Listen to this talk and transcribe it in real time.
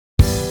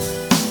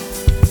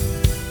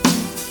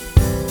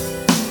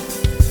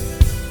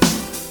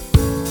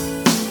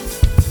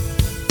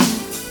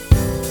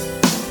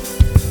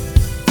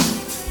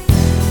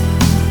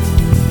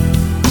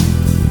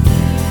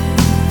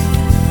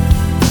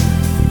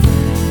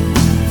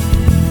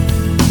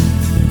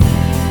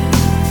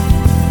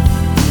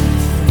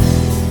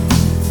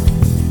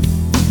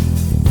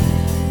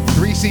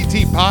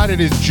Pod.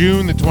 It is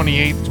June the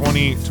 28th,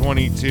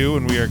 2022,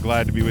 and we are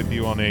glad to be with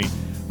you on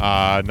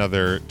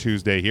another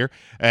Tuesday here.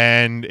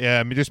 And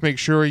just make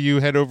sure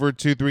you head over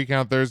to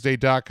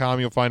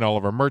 3countthursday.com. You'll find all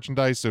of our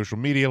merchandise, social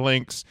media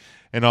links,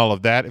 and all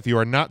of that. If you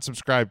are not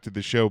subscribed to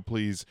the show,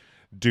 please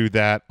do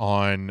that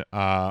on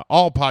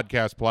all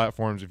podcast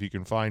platforms. If you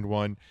can find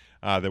one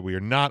that we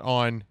are not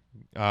on,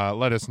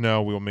 let us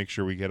know. We'll make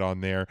sure we get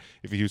on there.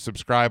 If you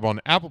subscribe on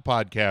Apple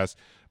Podcasts,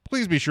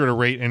 please be sure to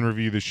rate and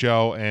review the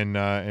show, and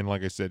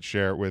like I said,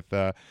 share it with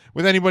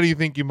anybody you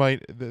think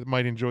that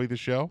might enjoy the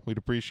show. We'd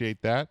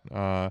appreciate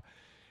that.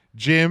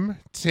 Jim,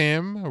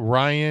 Tim,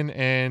 Ryan,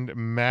 and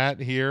Matt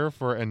here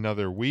for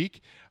another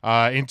week.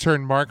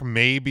 Intern Mark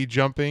may be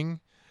jumping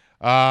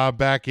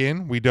back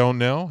in. We don't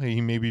know. He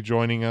may be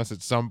joining us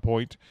at some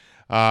point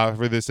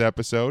for this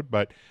episode,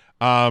 but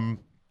for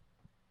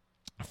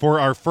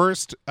our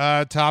first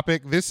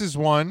topic, this is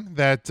one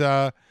that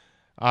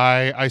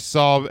I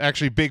saw.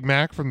 Actually, Big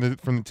Mac from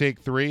the Take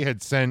 3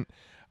 had sent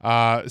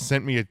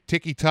me a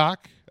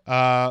TikTok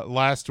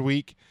last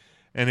week,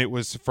 and it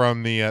was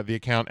from the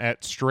account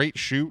at Straight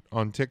Shoot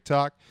on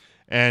TikTok,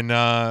 and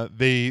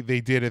they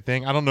did a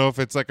thing. I don't know if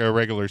it's like a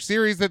regular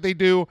series that they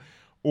do,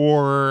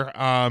 or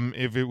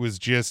if it was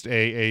just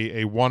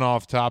a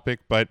one-off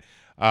topic, but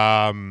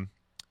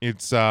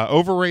it's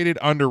overrated,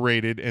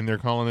 underrated, and they're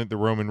calling it the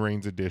Roman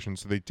Reigns edition.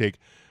 So they take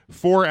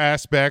 4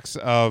 aspects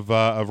of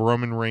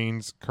Roman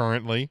Reigns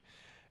currently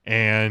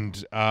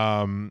and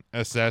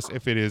assess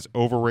if it is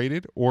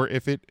overrated or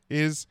if it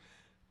is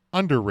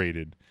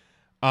underrated.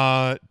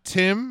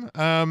 Tim,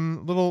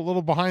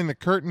 little behind the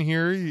curtain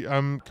here.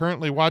 I'm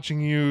currently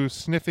watching you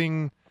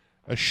sniffing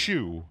a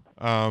shoe.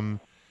 I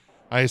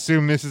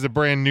assume this is a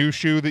brand new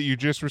shoe that you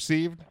just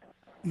received?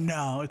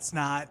 No, it's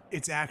not.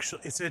 It's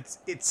actually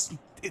it's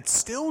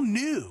still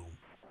new,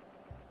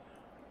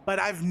 but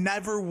I've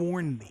never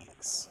worn these.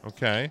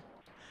 Okay.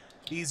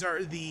 These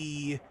are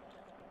the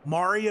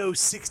Mario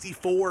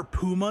 64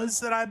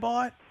 Pumas that I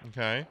bought.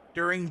 Okay.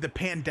 During the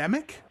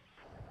pandemic.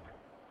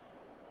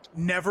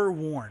 Never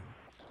worn.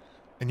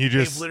 And you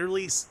just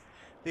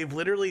they've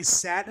literally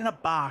sat in a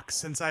box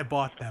since I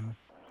bought them.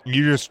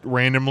 You just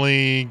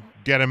randomly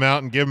get them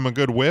out and give them a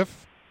good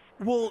whiff?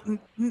 Well,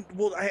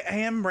 I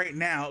am right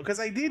now, because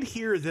I did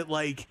hear that,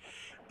 like,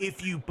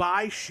 if you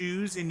buy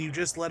shoes and you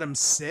just let them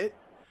sit,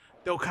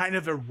 they'll kind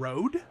of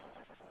erode.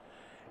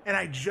 And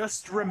I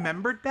just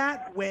remembered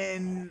that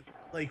when,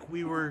 like,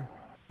 we were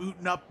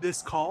booting up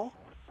this call.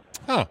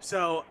 Huh.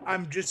 So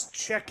I'm just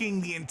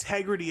checking the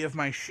integrity of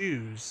my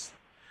shoes.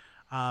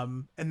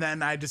 And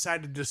then I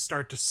decided to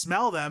start to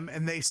smell them,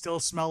 and they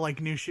still smell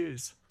like new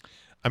shoes.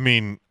 I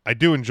mean, I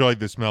do enjoy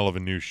the smell of a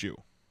new shoe.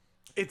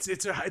 It's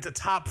a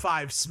top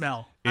 5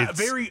 smell. A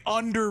very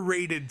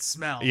underrated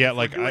smell. Yeah,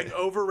 like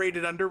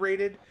overrated,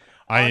 underrated.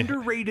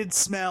 Underrated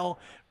smell,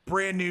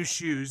 brand new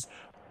shoes.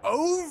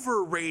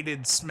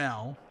 Overrated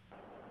smell,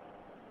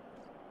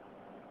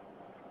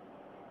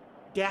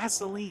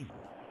 gasoline.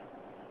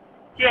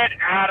 Get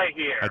out of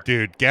here.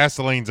 Dude,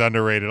 gasoline's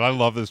underrated. I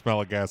love the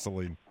smell of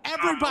gasoline.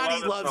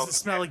 Everybody loves the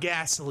smell of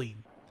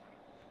gasoline.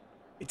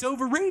 It's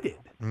overrated.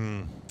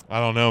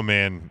 I don't know,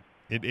 man.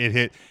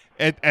 It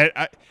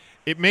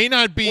may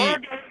not be. Or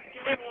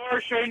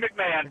Shane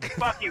McMahon.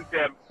 Fuck you,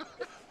 Tim.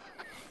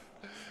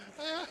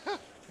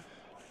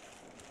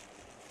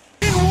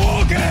 In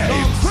War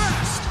Games!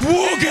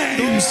 War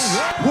Games!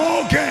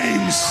 War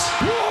Games!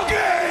 War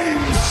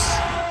Games!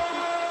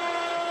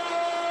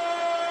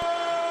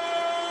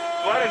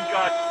 Blood and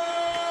guts.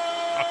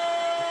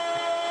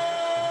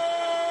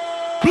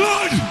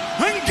 Blood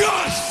and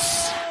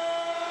guts!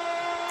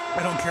 I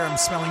don't care. I'm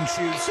smelling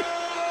shoes.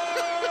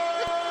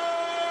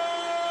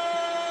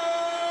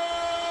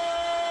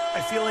 I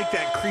feel like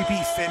that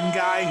creepy Finn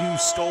guy who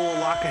stole a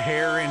lock of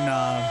hair in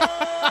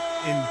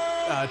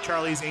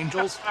Charlie's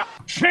Angels.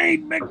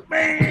 Shane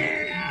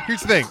McMahon!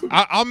 Here's the thing.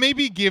 I'll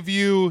maybe give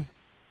you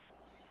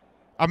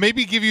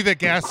that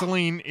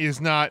gasoline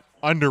is not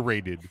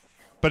underrated,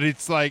 but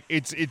it's like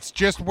it's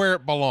just where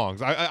it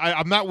belongs.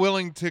 I'm not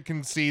willing to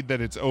concede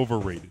that it's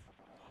overrated.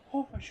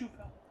 Oh, my shoe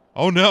fell.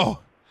 Oh no.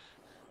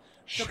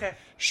 Okay.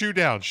 Shoe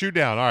down.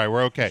 All right,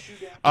 we're okay. Shoe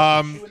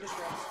in this dress.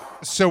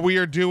 So we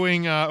are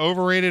doing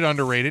overrated,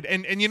 underrated,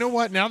 and you know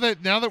what? Now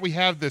that we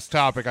have this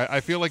topic, I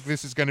feel like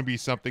this is going to be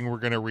something we're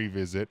going to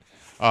revisit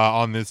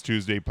on this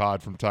Tuesday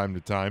pod from time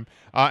to time,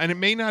 and it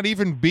may not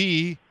even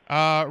be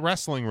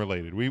wrestling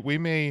related. We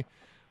may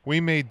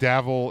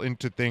dabble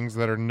into things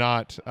that are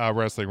not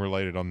wrestling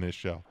related on this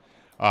show,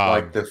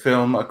 like the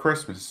film A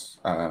Christmas.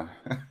 why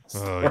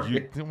do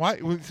you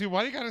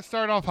got to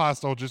start off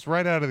hostile just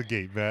right out of the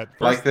gate, Matt?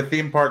 Like the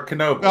theme park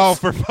Kenobi. Oh,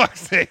 for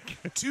fuck's sake!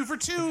 2 for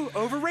 2,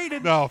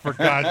 overrated. No, for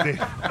God's sake.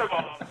 First of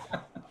all,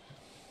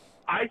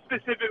 I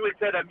specifically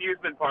said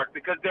amusement park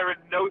because there is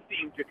no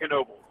theme to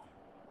Knoebels.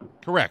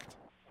 Correct.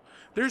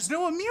 There's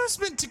no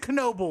amusement to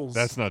Knoebels.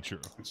 That's not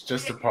true. It's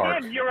just a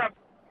park. Man,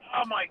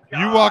 oh my God.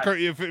 You walk.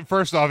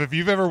 First off, if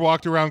you've ever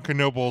walked around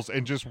Knoebels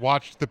and just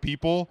watched the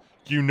people,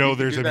 you know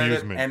there's do that at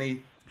amusement.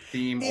 any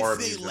theme or if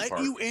they amusement let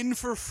park. you in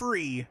for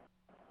free,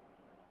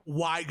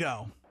 Why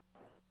go?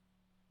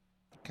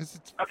 Because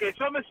it's Okay,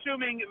 so I'm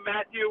assuming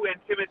Matthew and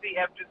Timothy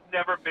have just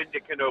never been to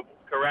Knoebels,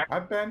 correct?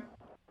 I've been.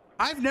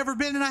 I've never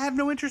been, and I have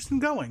no interest in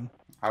going.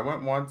 I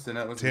went once, and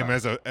it was Tim,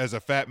 nice. as a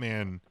fat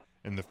man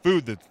and the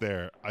food that's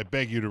there, I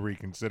beg you to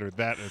reconsider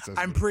that assessment.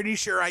 I'm pretty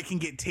sure I can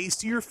get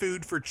tastier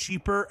food for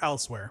cheaper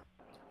elsewhere.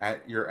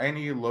 At your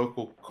any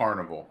local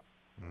carnival.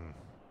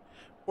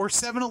 Or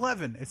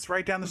 7-Eleven. It's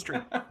right down the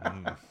street.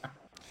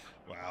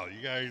 Wow,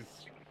 you guys.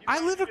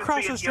 I live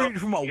across the street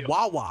from a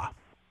Wawa.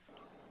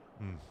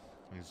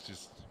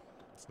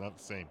 It's not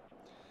the same.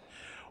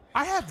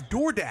 I have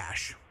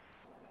DoorDash.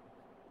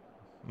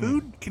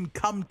 Food can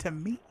come to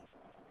me.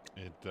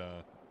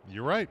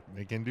 You're right.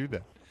 They can do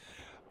that.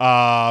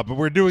 But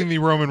we're doing the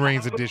Roman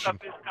Reigns edition.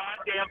 This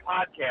goddamn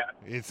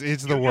podcast.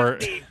 It's the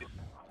word.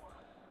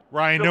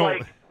 Ryan, So, no.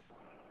 like,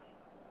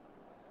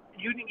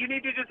 you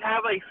need to just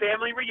have a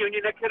family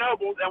reunion at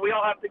Knoebels, and we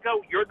all have to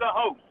go. You're the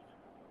host.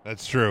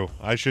 That's true.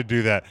 I should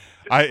do that.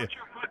 Just put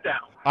your foot down.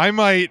 I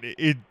might.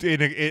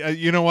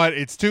 You know what?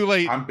 It's too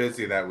late. I'm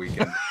busy that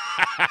weekend.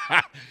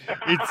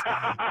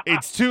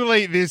 It's too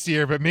late this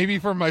year, but maybe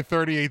for my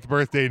 38th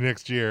birthday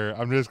next year,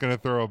 I'm just gonna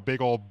throw a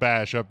big old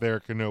bash up there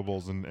at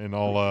Knoebels, and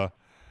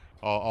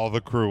all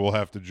the crew will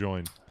have to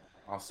join.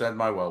 I'll send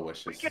my well We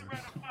wishes. can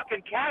rent a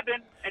fucking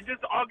cabin and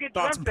just all get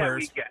Thoughts drunk and that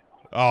prayers. weekend.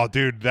 Oh,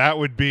 dude, that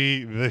would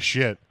be the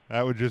shit.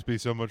 That would just be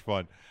so much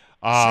fun.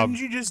 Shouldn't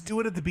you just do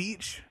it at the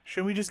beach?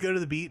 Shouldn't we just go to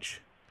the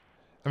beach?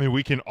 I mean,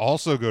 we can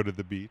also go to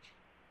the beach.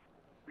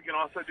 We can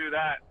also do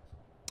that.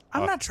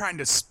 I'm not trying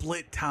to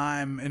split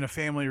time in a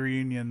family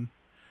reunion.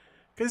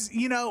 Because,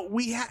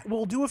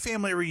 we'll do a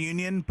family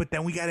reunion, but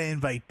then we got to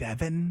invite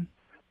Devin.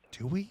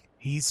 Do we?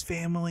 He's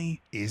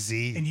family. Is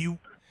he? And you...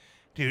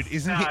 Dude,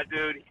 isn't Nah, he?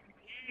 dude.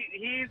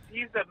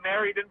 He's a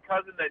married-in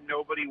cousin that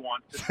nobody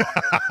wants to talk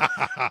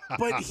to.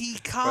 But he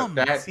But comes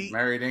that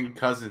married-in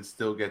cousin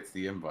still gets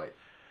the invite.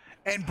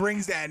 and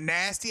brings that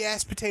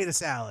nasty-ass potato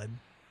salad.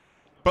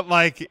 But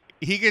like,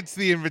 he gets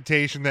the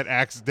invitation that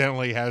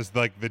accidentally has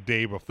like the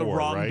day The before,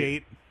 wrong right?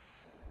 date.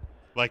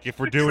 Like if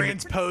we're doing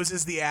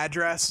Transposes the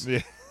address.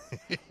 Yeah.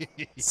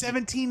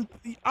 17...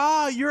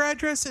 your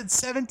address said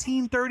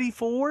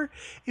 1734?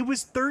 It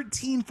was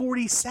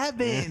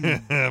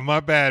 1347. My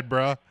bad,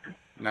 bro.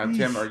 Now,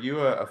 Tim, are you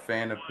a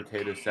fan of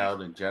potato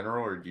salad in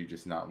general, or do you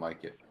just not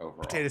like it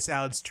overall? Potato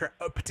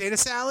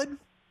salad?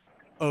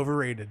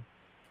 Overrated.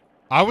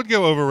 I would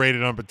go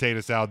overrated on potato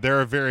salad.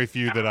 There are very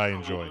few that I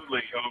enjoy.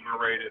 Absolutely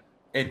overrated.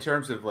 In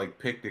terms of like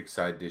picnic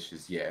side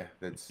dishes, yeah,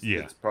 that's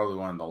probably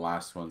one of the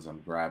last ones I'm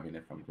grabbing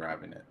if I'm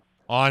grabbing it.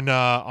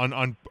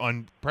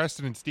 On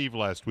Preston and Steve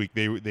last week,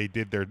 they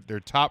did their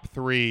top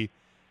three,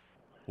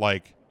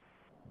 like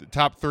the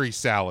top three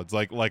salads,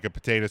 like a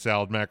potato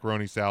salad,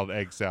 macaroni salad,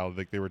 egg salad.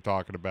 Like they were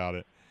talking about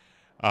it.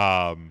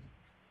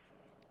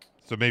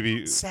 So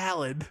maybe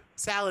Salad.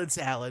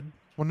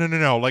 Well,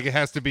 no. Like it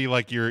has to be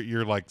like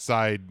your like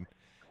side,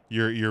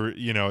 your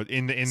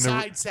in the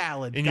Side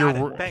salad. in Got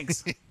your it.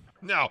 Thanks.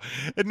 No,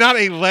 not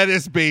a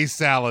lettuce-based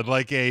salad,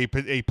 like a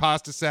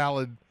pasta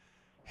salad,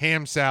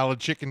 ham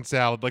salad, chicken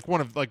salad, like one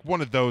of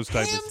those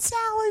types. Ham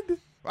salad.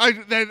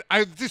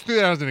 I just threw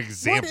that as an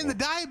example. What in the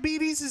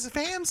diabetes is a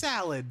ham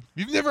salad?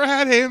 You've never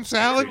had ham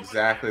salad? That's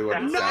exactly what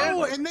it sounds No,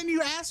 like. and then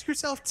you ask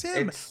yourself,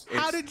 Tim, It's-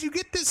 how did you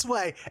get this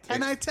way?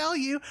 And I tell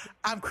you,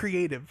 I'm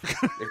creative.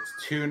 It's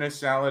tuna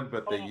salad,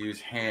 but they use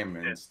ham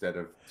instead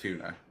of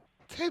tuna.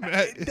 Tim,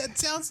 That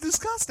sounds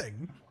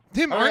disgusting.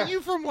 Tim, Oh, aren't yeah.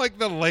 you from like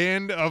the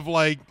land of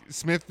like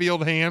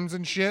Smithfield hams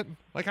and shit?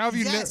 Like how have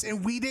you? Yes,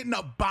 and we didn't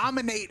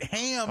abominate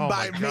ham Oh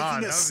by my God, making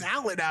that a was-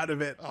 salad out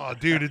of it. Oh,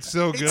 dude, it's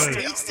so It's good.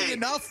 tasty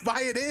enough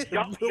by it is,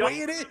 Y'all the way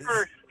it is.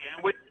 remember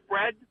sandwich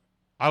spread?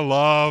 I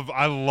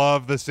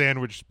love the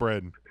sandwich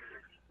spread.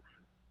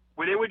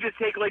 Where they would just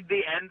take like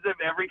the ends of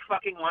every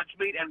fucking lunch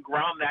meat and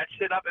ground that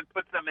shit up and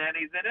put some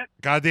mayonnaise in it.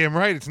 Goddamn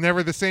right, it's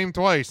never the same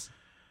twice.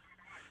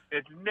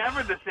 It's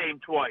never the same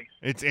twice.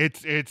 It's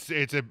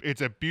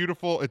a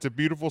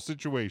beautiful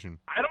situation.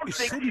 I don't It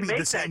think shouldn't you be make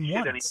the that same shit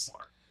once.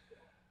 anymore.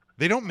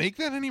 They don't make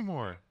that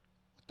anymore.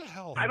 What the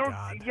hell? I don't.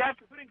 God. You have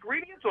to put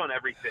ingredients on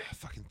everything.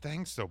 Fucking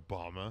thanks,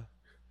 Obama.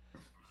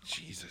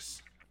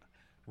 Jesus,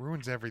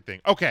 ruins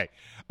everything. Okay,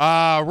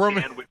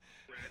 Roman And with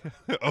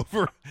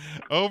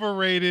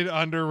overrated,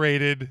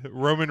 underrated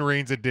Roman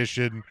Reigns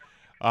edition.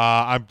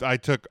 I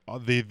took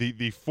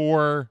the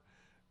four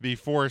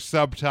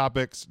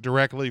subtopics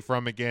directly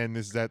from, again,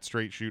 this is at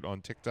Straight Shoot on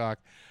TikTok.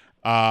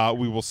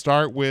 We will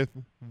start with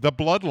the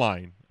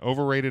Bloodline.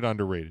 Overrated,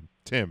 underrated.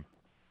 Tim.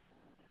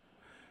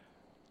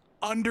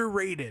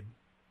 Underrated.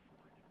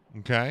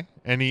 Okay.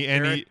 Any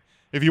Eric?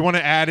 if you want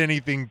to add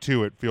anything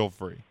to it, feel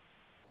free.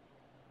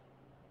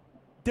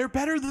 They're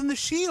better than the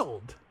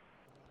Shield.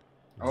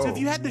 So if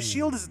you had the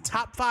Shield as a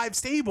top 5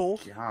 stable,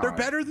 they're God.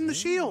 better than the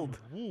Shield.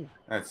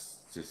 That's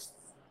just.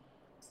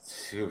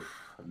 Phew.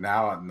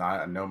 Now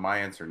I know my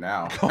answer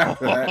now.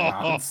 After that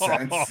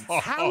nonsense.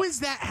 How is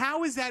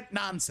that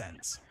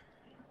nonsense?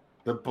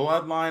 The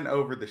bloodline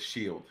over the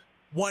Shield.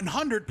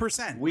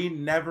 100%. We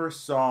never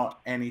saw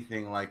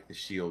anything like the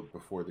Shield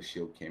before the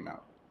Shield came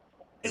out.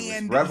 It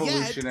and was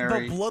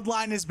revolutionary. yet the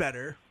Bloodline is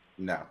better.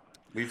 No,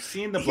 we've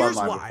seen the Here's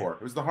Bloodline why. before.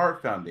 It was the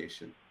Hart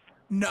Foundation.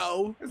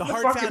 No, It's the the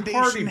Hart fucking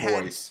Foundation Hardy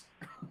had Boys.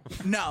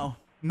 no,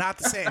 not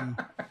the same.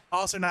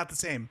 Also, not the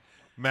same.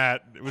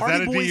 Matt, was Hardy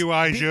that a Boys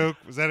DUI didn't- joke?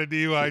 Was that a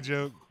DUI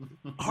joke?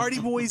 Hardy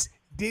Boys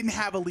didn't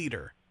have a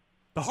leader.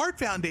 The Hart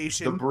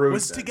Foundation The Brood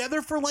was did.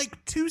 together for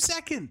like 2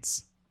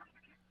 seconds.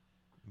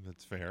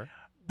 That's fair.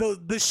 The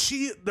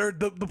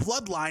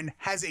Bloodline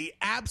has a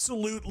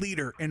absolute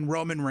leader in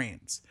Roman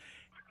Reigns,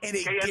 and a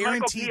Okay, and Michael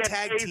guaranteed P.S.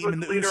 tag Hayes team was in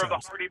the leader of the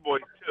Usos. Hardy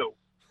Boys too.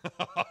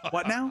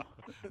 What now?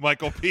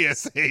 Michael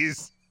P.S.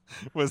 Hayes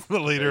was the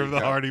leader There of you the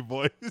go. Hardy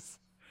Boys.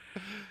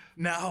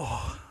 No.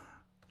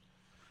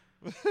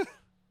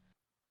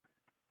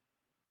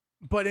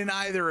 But in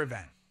either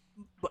event,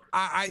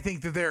 I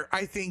think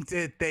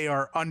that they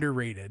are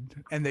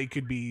underrated, and they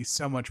could be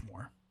so much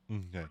more.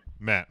 Okay,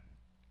 Matt.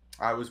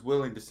 I was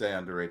willing to say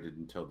underrated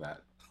until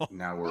that.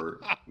 Now we're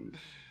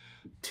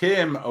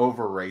Tim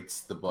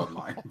overrates the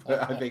Bloodline,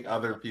 but I think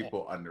other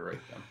people underrate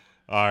them.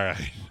 All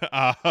right,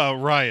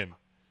 Ryan.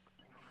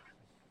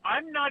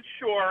 I'm not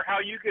sure how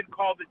you could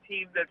call the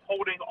team that's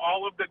holding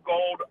all of the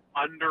gold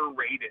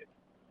underrated.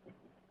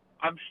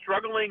 I'm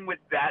struggling with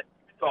that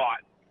thought.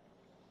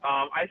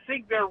 I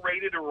think they're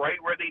rated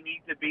right where they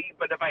need to be,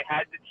 but if I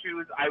had to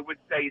choose, I would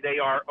say they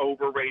are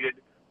overrated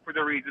for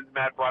the reasons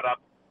Matt brought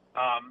up.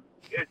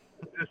 It's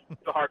just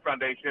the Hart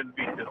Foundation,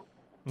 V2.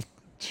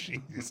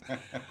 Jeez.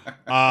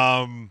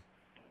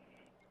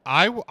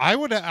 I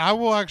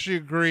will actually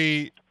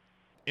agree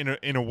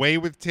in a way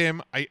with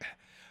Tim. I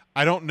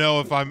don't know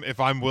if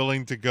I'm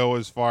willing to go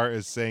as far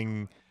as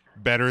saying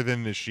better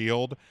than the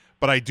Shield,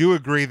 but I do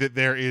agree that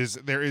there is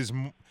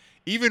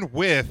even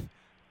with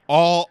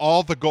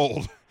all the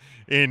gold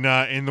in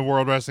the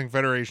World Wrestling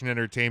Federation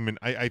Entertainment,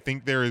 I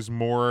think there is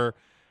more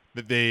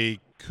that they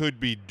could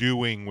be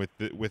doing with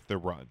the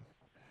run.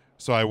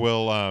 So I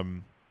will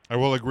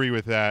agree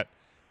with that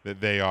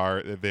they are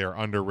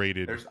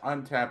underrated. There's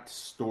untapped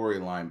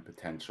storyline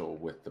potential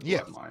with the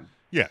Yes. Bloodline.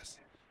 Yes.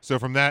 So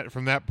from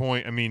that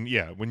point, I mean,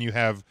 yeah, when you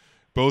have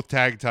both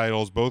tag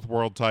titles, both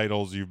world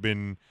titles, you've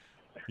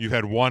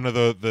had one of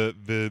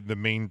the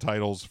main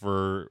titles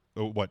for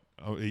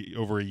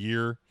over a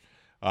year.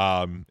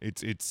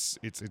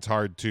 It's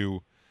hard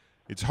to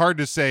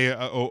say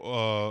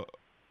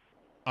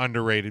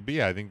underrated, but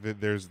yeah, I think that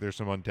there's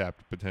some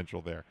untapped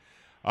potential there.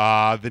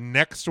 The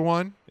next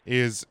one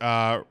is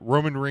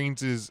Roman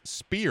Reigns'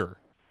 spear.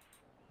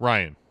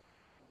 Ryan.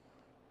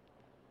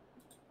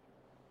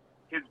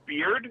 His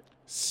beard?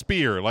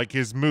 Spear, like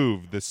his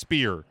move, the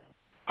spear.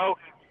 Oh,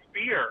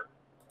 spear.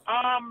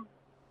 I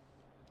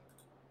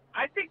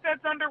think that's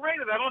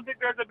underrated. I don't think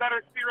there's a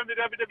better spear in the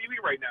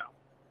WWE right now.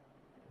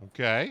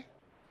 Okay.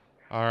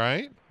 All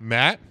right.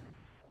 Matt.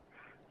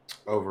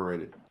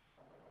 Overrated.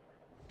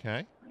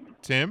 Okay.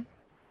 Tim.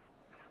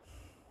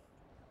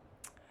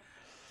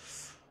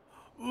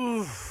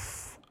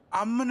 Oof.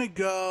 I'm gonna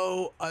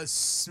go a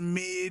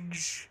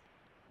smidge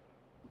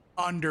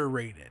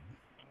underrated.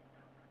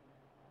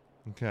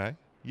 Okay.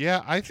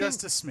 Yeah, I think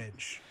Just a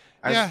smidge.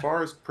 As Yeah.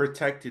 far as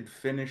protected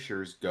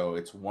finishers go,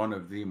 it's one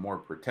of the more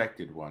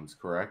protected ones,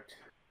 correct?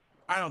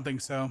 I don't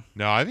think so.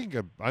 no. I think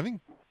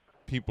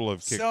people have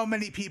kicked. So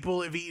many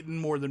people have eaten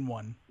more than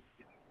one.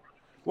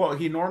 Well,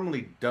 he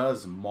normally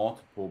does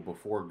multiple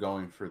before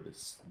going for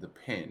the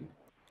pin,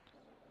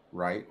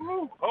 right?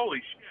 Ooh, holy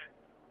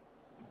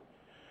shit.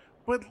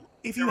 But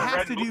if you There were have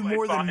red to do blue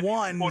more lights than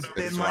behind one, you.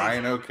 then Is like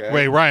Ryan okay?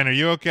 Wait, Ryan, are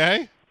you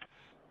okay?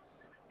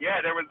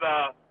 Yeah, there was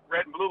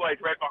red and blue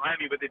lights right behind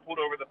me, but they pulled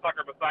over the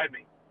sucker beside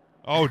me.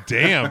 Oh,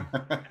 damn.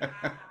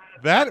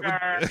 That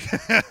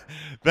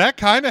that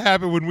kind of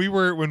happened when we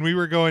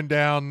were going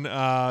down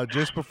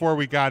just before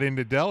we got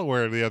into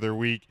Delaware the other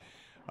week.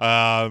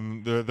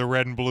 The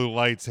red and blue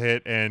lights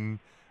hit, and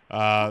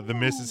the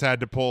missus had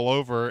to pull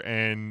over,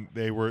 and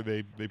they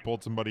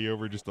pulled somebody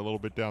over just a little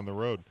bit down the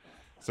road.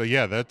 So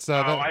yeah, that's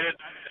I didn't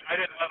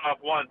let off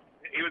once.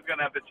 He was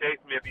gonna have to chase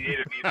me if he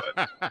needed me,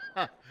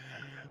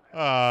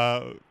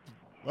 but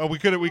well, we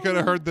could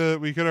have heard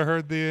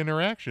the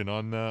interaction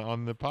on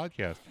the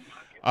podcast.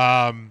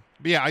 But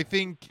yeah, I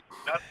think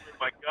that's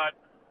my gut.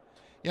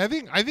 yeah,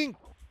 I think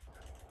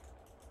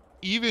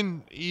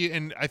even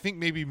and I think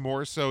maybe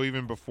more so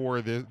even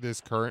before this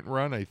current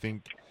run, I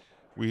think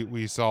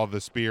we saw the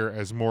spear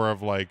as more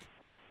of like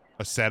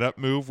a setup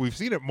move. We've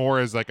seen it more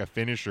as like a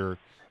finisher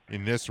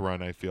in this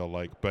run, I feel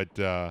like, but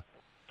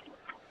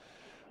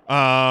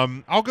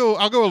I'll go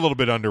a little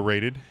bit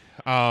underrated.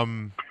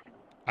 I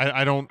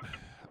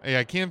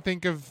can't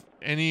think of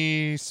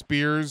any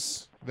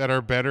spears that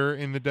are better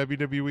in the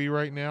WWE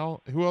right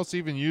now. Who else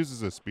even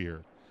uses a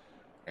spear?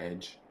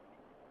 Edge.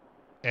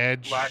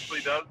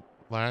 Lashley does.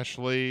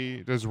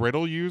 Lashley. Does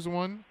Riddle use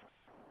one?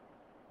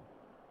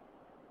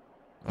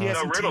 he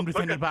hasn't Riddle teamed with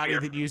took a anybody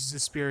spear. that uses a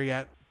spear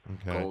yet.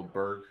 Okay.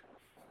 Goldberg.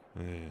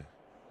 Yeah.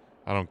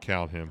 I don't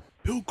count him.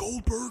 Bill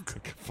Goldberg.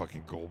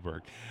 Fucking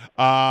Goldberg.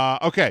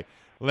 Okay.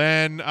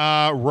 Then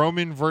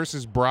Roman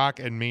versus Brock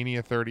at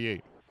Mania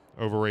 38.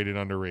 Overrated,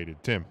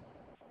 underrated. Tim.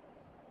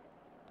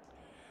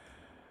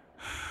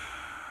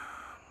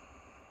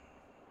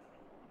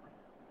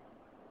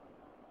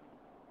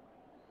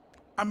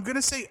 I'm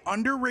gonna say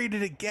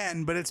underrated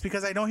again, but it's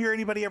because I don't hear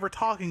anybody ever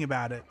talking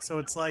about it. So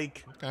it's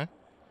like, Okay.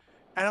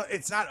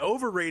 it's not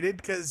overrated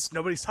because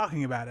nobody's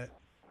talking about it.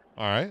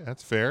 All right,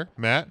 that's fair.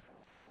 Matt?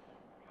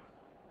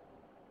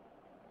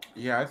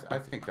 Yeah, I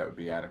think that would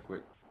be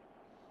adequate.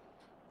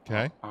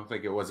 Okay. I don't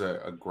think it was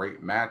a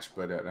great match,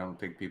 but I don't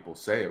think people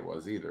say it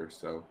was either.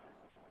 So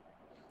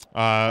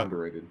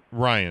underrated.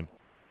 Ryan?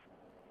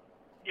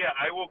 Yeah,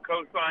 I will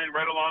co-sign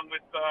right along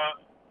with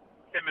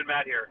Tim and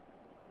Matt here.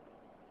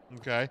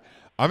 Okay.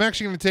 I'm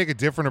actually going to take a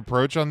different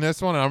approach on this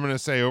one. I'm going to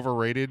say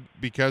overrated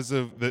because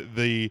of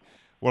the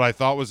what I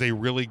thought was a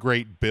really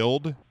great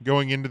build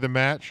going into the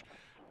match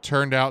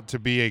turned out to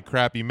be a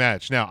crappy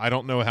match. Now, I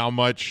don't know how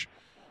much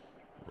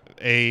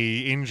a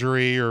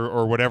injury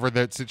or whatever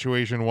that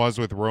situation was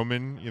with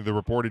Roman, the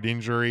reported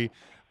injury,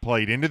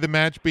 played into the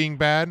match being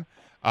bad.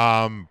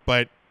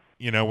 But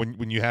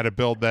when you had a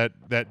build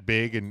that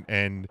big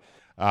and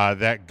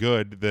that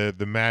good,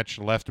 the match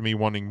left me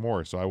wanting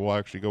more. So I will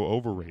actually go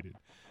overrated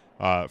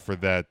for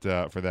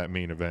that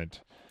main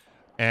event.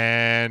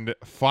 And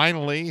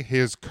finally,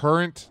 his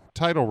current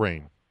title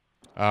reign,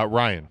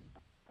 Ryan.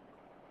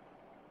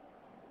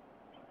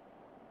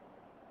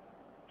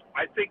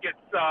 I think it's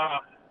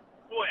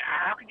boy.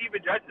 How can you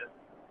even judge this?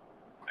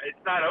 It's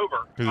not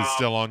over Because it's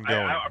still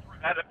ongoing.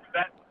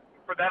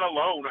 For that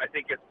alone, I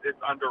think it's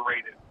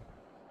underrated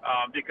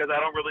because I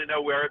don't really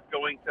know where it's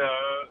going to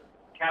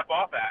cap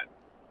off at.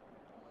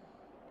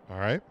 All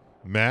right,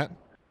 Matt.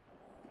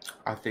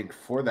 I think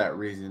for that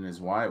reason is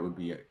why it would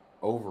be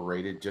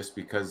overrated, just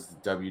because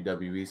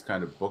WWE's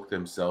kind of booked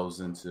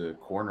themselves into a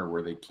corner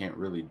where they can't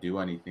really do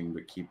anything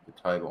but keep the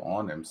title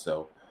on them.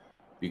 So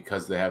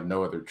because they have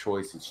no other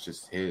choice, it's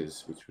just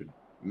his, which would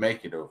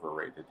make it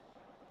overrated.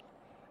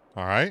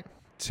 All right,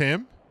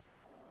 Tim.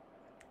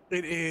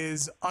 It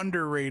is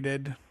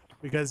underrated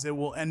because it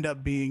will end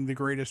up being the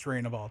greatest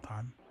reign of all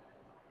time.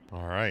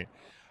 All right.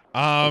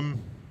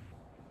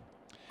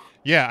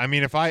 Yeah, I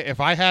mean, if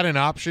I had an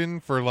option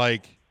for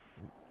like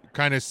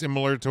kind of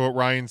similar to what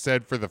Ryan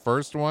said for the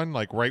first one,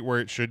 like right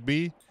where it should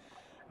be,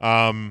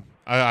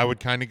 I would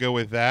kind of go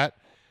with that.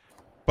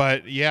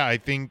 But yeah, I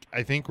think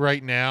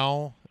right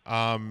now,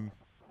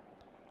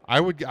 I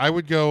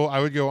would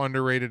go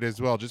underrated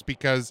as well, just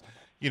because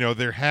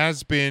there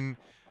has been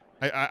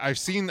I've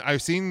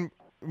seen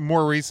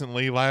more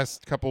recently,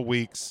 last couple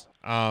weeks,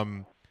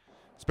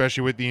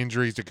 especially with the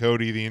injuries to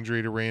Cody, the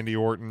injury to Randy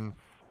Orton.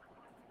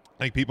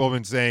 Like, people have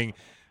been saying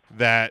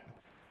that,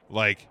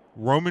 like,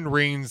 Roman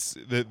Reigns,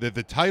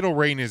 the title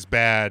reign is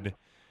bad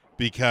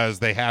because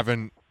they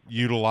haven't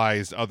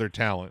utilized other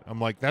talent.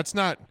 I'm like, that's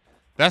not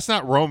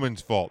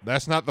Roman's fault.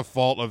 That's not the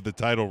fault of the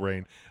title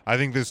reign. I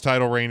think this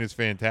title reign is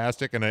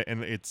fantastic, and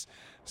it's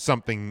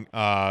something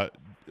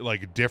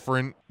like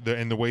different.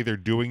 And the way they're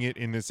doing it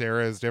in this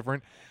era is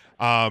different.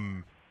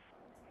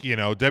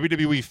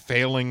 WWE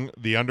failing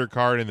the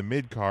undercard and the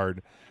midcard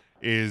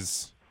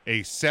is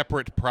a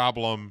separate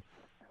problem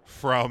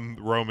from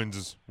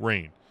Roman's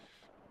reign.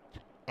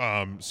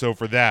 So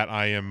for that,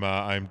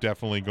 I'm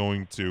definitely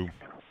going to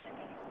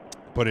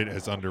put it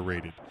as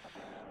underrated.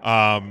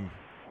 Do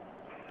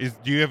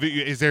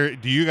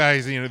you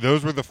guys,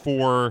 those were the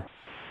four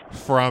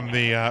from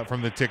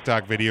the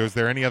TikTok video. Is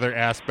there any other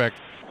aspect,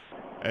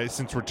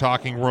 since we're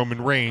talking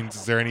Roman Reigns,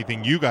 is there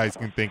anything you guys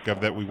can think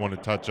of that we want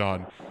to touch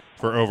on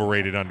for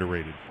overrated,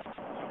 underrated?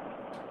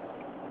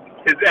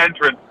 His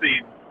entrance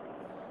theme.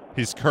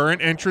 His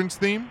current entrance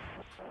theme?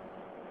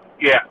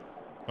 Yeah.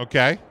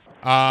 Okay.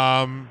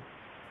 I'll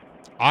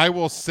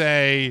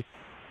say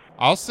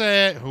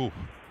it. 'Cause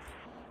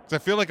I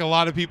feel like a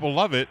lot of people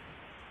love it.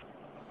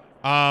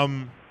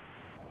 I'll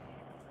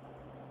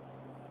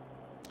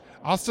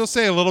still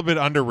say a little bit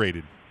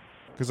underrated,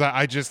 because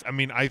I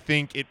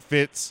think it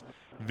fits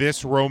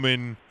this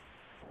Roman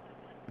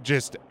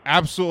just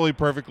absolutely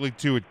perfectly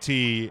to a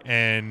T,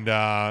 and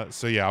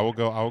so yeah, I will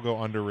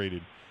go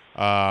underrated.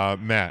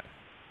 Matt.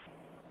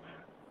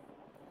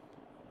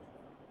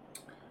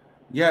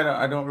 Yeah,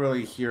 I don't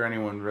really hear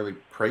anyone really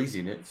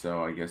praising it,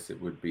 so I guess it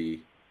would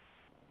be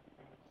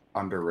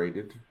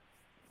underrated.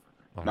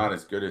 Uh-huh. Not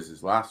as good as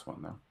his last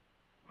one, though.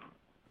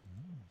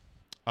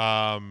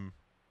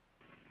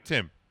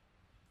 Tim.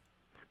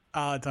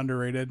 It's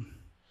underrated.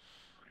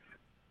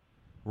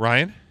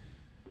 Ryan.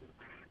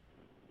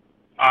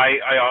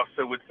 I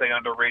also would say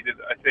underrated.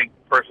 I think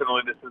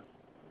personally this is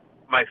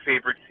my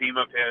favorite theme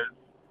of his,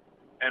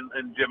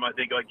 and Jim, I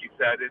think like you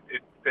said,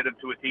 it fit him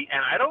to a T.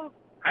 And I don't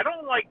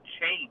like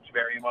change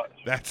very much.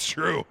 That's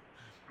true.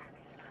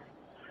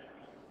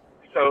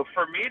 So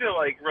for me to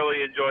like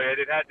really enjoy it,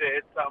 it had to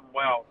hit something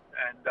well,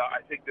 and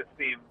I think this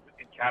theme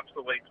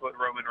encapsulates what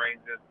Roman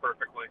Reigns is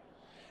perfectly.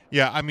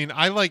 Yeah, I mean,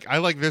 I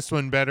like this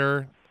one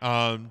better,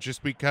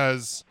 just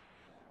because,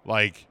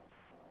 like,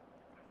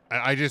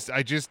 I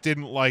just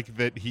didn't like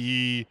that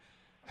he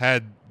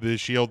had the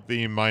Shield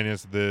theme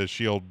minus the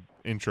Shield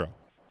intro.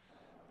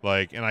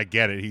 Like, and I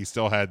get it, he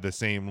still had the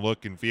same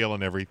look and feel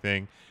and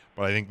everything,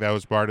 but I think that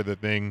was part of the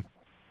thing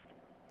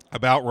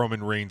about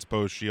Roman Reigns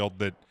post Shield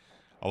that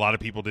a lot of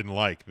people didn't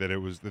like, that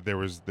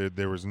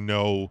there was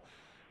no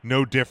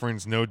no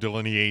difference, no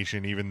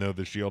delineation, even though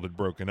the Shield had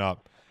broken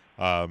up.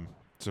 So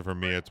for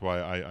me, that's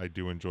why I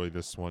do enjoy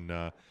this one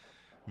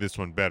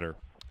better.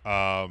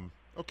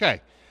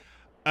 Okay.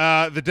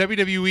 The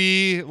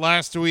WWE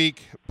last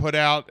week put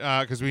out,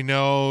 because we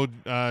know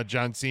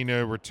John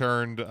Cena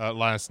returned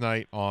last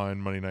night on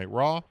Monday Night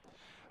Raw.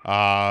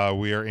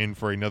 We are in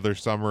for another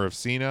summer of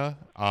Cena.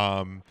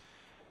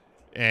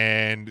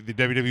 And the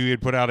WWE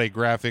had put out a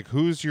graphic,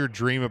 who's your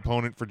dream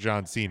opponent for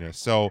John Cena?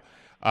 So,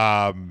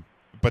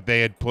 but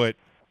they had put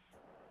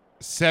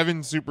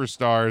 7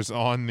 superstars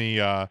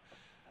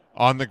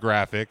on the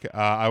graphic.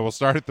 I will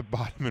start at the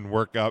bottom and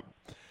work up.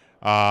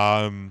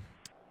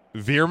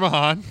 Veer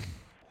Mahaan,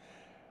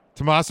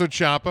 Tommaso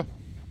Ciampa,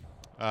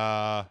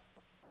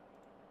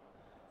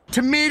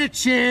 Tomato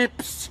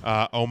chips.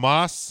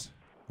 Omos,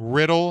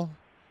 Riddle,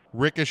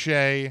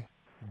 Ricochet,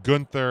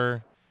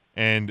 Gunther,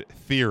 and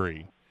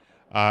Theory.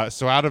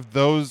 So out of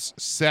those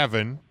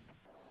 7,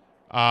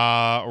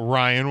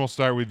 Ryan, we'll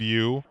start with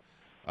you.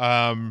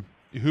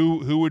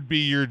 Who would be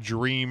your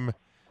dream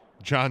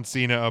John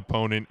Cena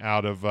opponent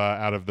out of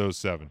those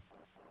 7?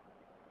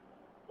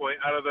 Boy,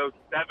 out of those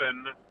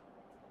 7, I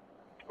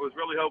was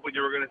really hoping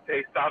you were going to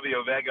say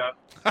Savio Vega.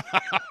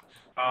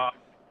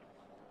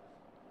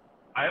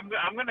 I'm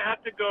going to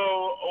have to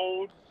go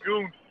old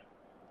Goonth.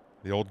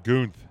 The old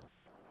Goonth.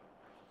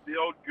 The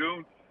old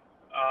Goonth.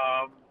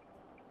 I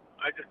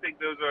just think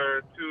those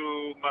are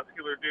 2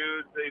 muscular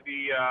dudes. They'd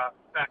be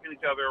backing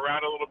each other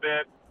around a little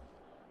bit.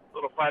 A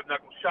little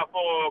 5-knuckle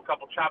shuffle, a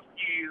couple chop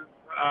skis.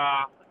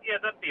 Yeah,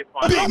 that'd be a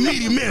fun. Big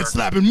meaty man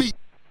slapping me.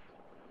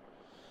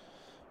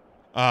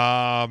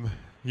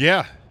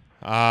 Yeah.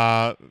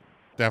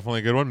 Definitely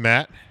a good one.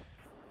 Matt?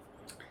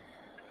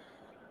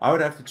 I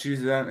would have to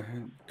choose that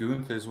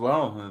Gunther as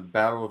well. The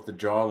battle of the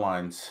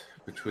jawlines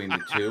between the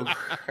two.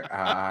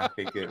 I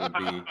think it would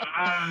be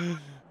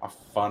a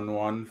fun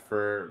one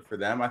for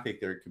them. I think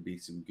there could be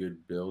some good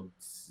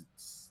builds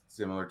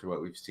similar to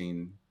what we've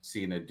seen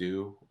Cena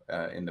do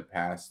in the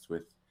past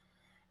with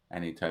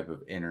any type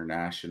of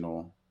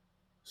international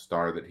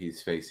star that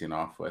he's facing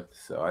off with.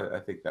 So I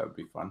think that would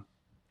be fun.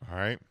 All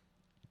right.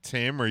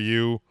 Tim, are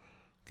you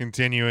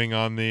continuing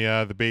on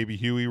the Baby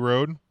Huey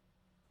road?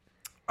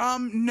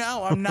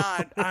 No, I'm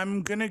not.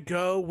 I'm gonna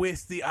go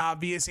with the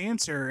obvious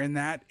answer, and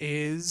that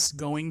is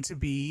going to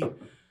be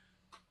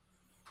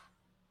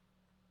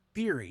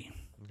Theory.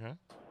 Okay.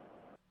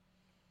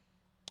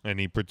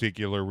 Any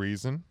particular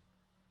reason?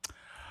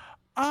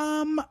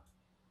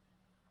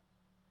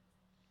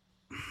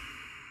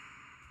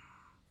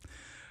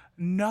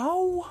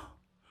 No.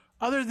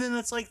 Other than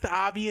it's like the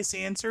obvious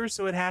answer,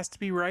 so it has to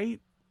be right.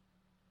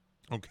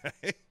 Okay.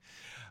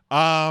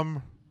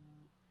 I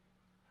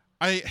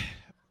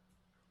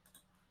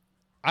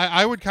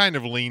would kind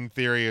of lean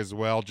Theory as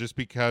well, just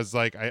because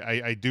like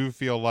I do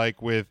feel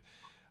like with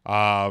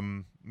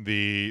the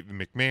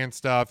McMahon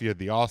stuff, you had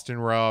the Austin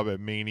rub at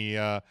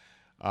Mania.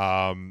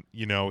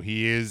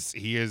 He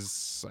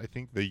is I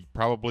think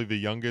probably the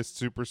youngest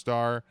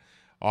superstar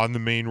on the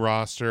main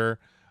roster.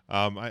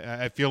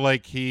 I feel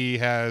like he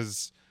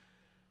has,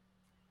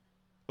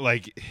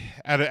 like,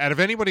 out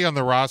of anybody on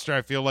the roster,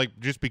 I feel like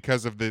just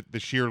because of the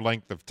sheer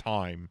length of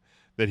time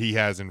that he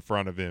has in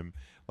front of him,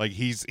 like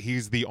he's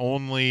the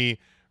only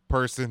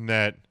person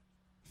that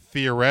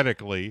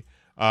theoretically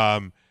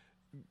would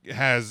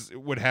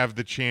have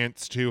the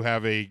chance to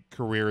have a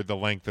career the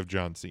length of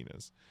John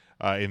Cena's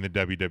in the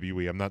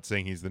WWE. I'm not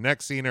saying he's the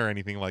next Cena or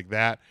anything like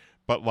that,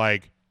 but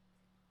like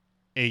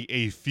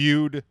a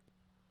feud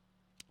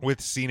with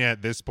Cena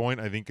at this point,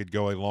 I think could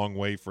go a long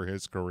way for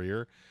his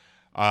career.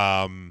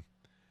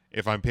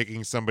 If I'm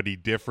picking somebody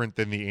different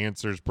than the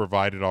answers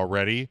provided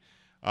already,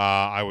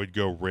 I would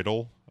go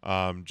Riddle,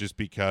 just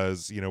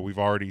because, we've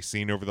already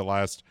seen over the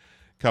last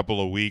couple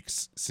of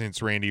weeks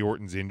since Randy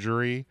Orton's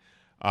injury.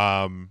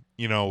 I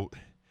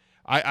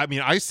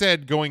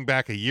said going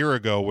back a year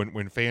ago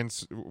when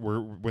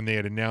they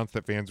had announced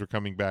that fans were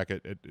coming back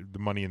at the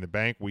Money in the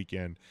Bank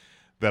weekend,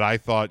 that I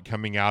thought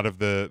coming out of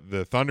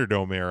the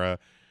Thunderdome era,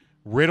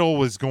 Riddle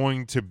was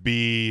going to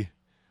be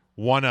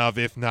one of,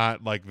 if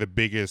not like the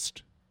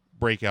biggest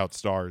breakout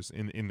stars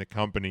in the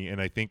company. And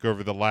I think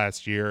over the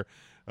last year,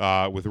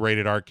 with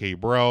Rated RK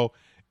Bro,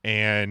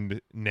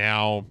 and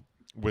now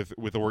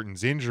with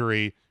Orton's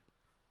injury,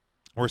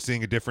 we're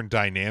seeing a different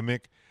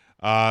dynamic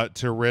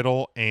to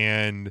Riddle.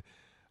 And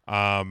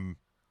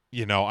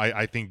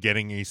I think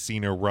getting a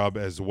Cena rub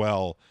as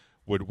well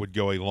would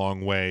go a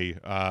long way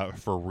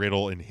for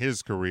Riddle in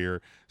his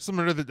career.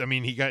 Similar to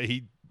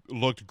he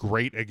looked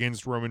great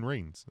against Roman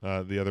Reigns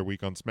the other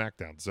week on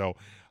SmackDown. So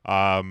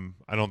I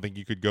don't think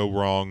you could go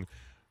wrong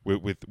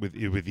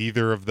with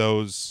either of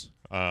those.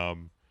 I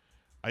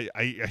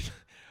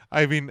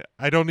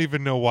don't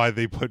even know why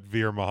they put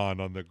Veer Mahaan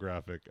on the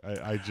graphic.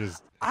 I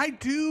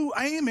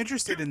am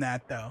interested in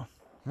that though.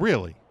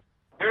 Really?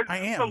 There's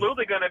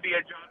absolutely going to be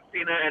a John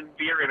Cena and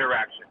Veer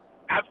interaction.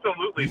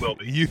 Absolutely will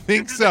be. You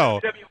think so?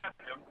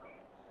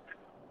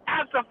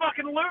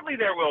 Absolutely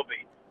there will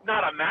be.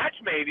 Not a match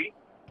maybe,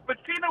 but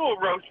Cena will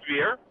roast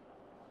Veer.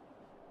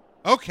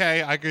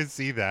 Okay, I could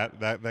see that.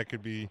 That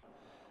could be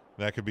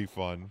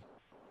fun.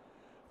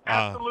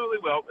 Absolutely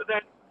will. But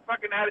then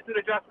fucking attitude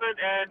adjustment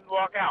and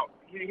walk out.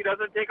 He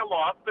doesn't take a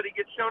loss, but he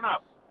gets shown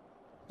up.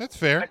 That's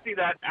fair. I see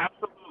that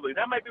absolutely.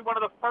 That might be one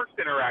of the first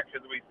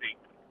interactions we see.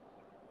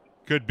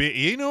 Could be.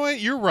 You know what?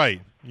 You're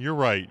right.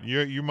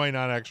 You might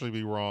not actually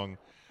be wrong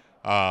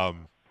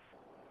on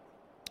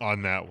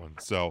that one.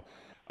 So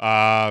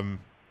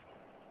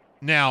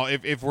now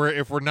if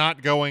we're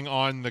not going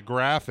on the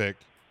graphic,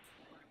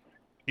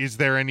 is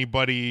there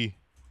anybody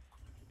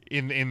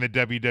in the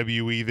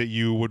WWE that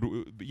you would,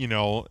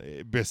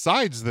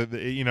 besides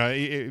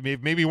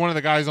maybe one of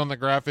the guys on the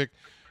graphic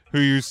who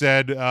you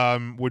said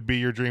would be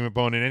your dream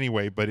opponent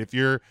anyway, but if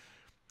you're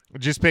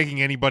just picking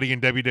anybody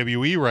in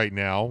WWE right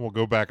now, we'll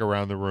go back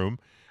around the room.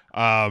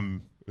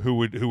 Who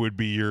would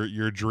be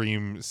your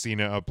dream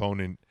Cena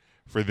opponent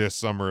for this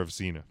summer of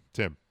Cena?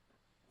 Tim.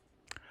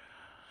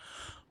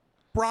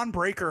 Braun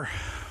Breaker.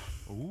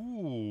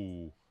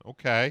 Ooh,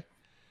 okay.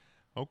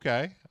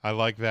 I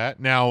like that.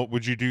 Now,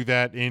 would you do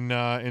that in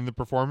the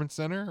Performance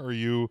Center, or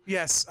you?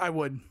 Yes, I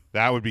would.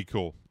 That would be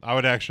cool. I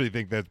would actually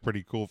think that's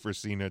pretty cool for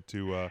Cena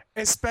to.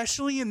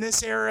 Especially in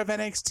this era of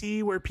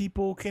NXT where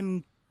people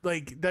can,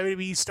 like,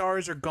 WWE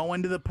stars are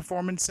going to the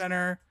Performance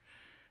Center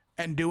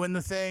and doing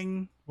the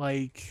thing.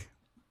 Like,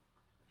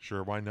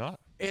 sure, why not?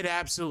 It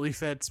absolutely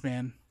fits,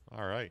 man.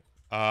 All right,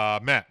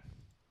 Matt.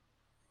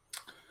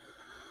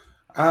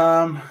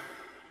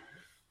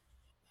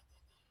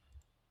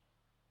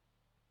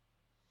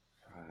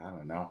 I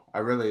don't know. I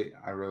really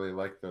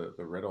like the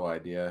Riddle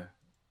idea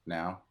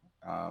now.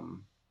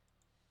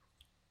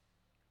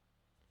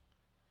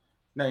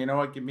 No, you know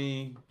what? Give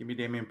me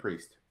Damian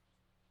Priest.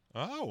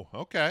 Oh,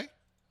 okay.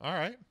 All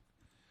right.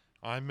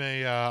 I'm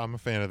a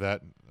fan of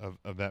that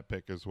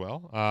pick as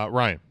well.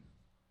 Ryan.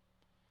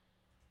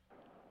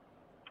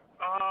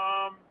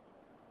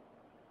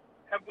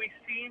 Have we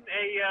seen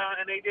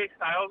an AJ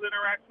Styles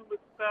interaction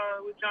with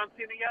John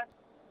Cena yet?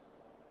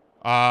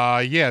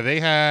 Yeah, they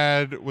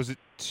had, was it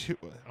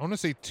I want to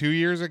say 2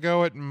 years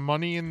ago at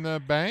Money in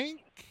the Bank?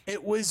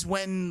 It was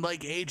when,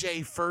 like,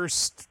 AJ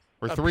first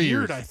or 3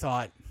 appeared, years, I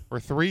thought. Or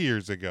 3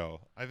 years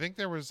ago. I think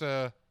there was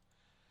a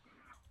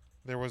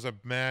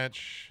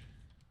match.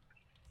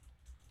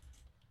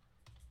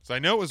 So I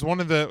know it was one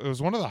of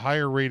the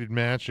higher rated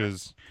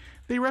matches.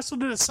 They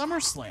wrestled at a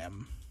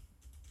SummerSlam.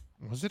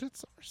 Was it at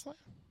SummerSlam?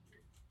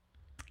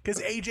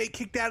 Because AJ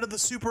kicked out of the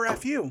Super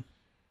FU.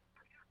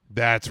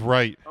 That's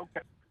right. Okay.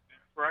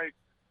 Right.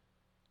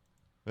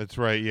 That's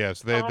right.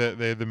 Yes, they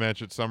had the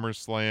match at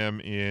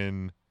SummerSlam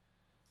in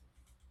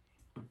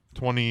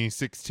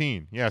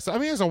 2016. Yes, I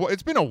mean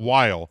it's been a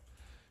while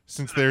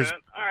since there's. All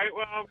right.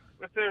 Well,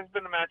 if there's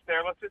been a match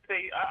there, let's just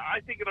say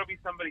I think it'll be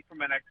somebody from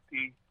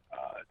NXT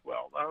as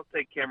well. I'll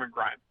take Cameron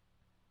Grimes.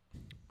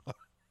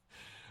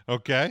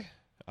 Okay.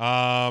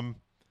 Fuck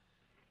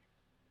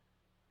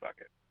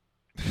it.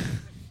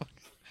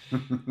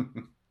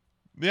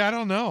 Yeah, I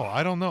don't know.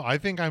 I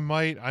think I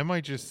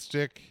might just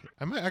stick.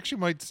 I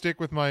might stick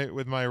with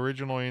my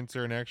original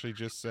answer and actually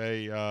just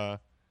say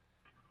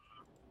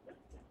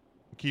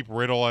keep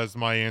Riddle as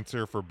my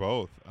answer for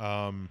both.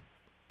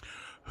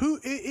 Who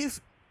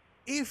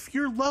if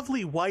your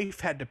lovely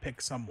wife had to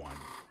pick someone?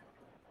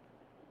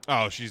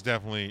 Oh, she is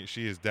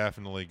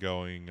definitely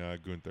going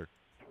Gunther.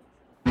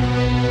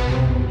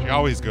 She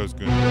always goes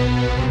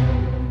Gunther.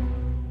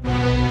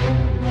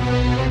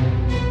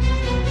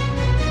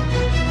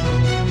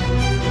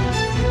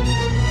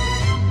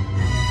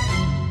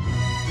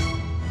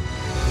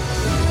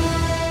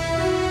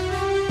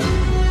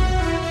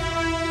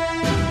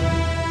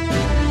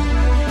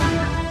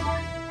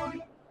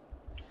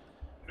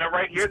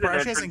 Right here,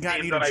 Surprise hasn't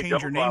gotten you to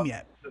change your name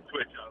yet.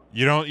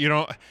 You don't.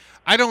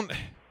 I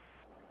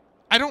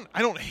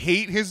don't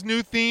hate his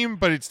new theme,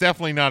 but it's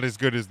definitely not as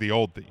good as the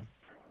old theme.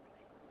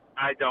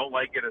 I don't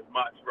like it as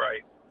much,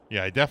 right?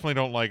 Yeah, I definitely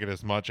don't like it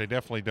as much. I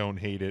definitely don't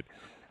hate it.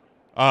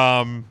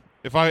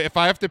 If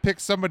I have to pick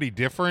somebody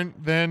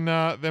different than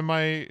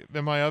my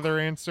other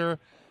answer,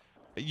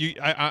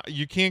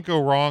 you can't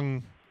go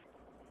wrong.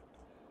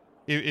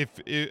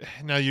 If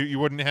now you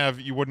wouldn't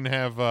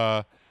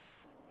have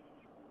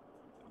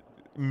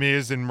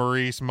Miz and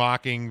Maurice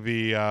mocking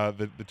the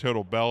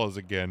Total Bellas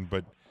again,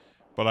 but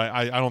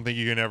I don't think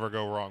you can ever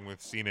go wrong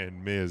with Cena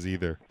and Miz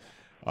either.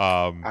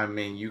 I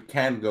mean, you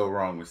can go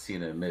wrong with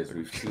Cena and Miz.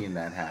 We've seen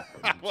that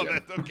happen. Well,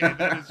 that's okay.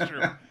 That is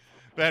true.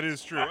 That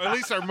is true. At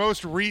least our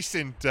most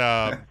recent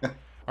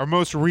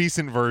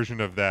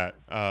version of that.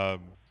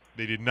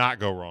 They did not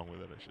go wrong with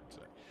it, I should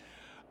say.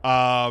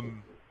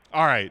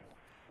 All right.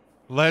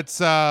 Let's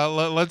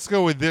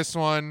go with this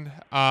one.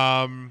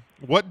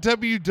 What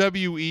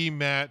WWE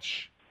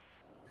match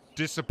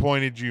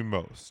disappointed you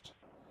most?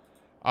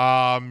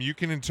 You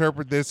can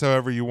interpret this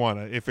however you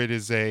want. If it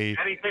is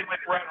anything with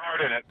Bret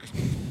Hart in it.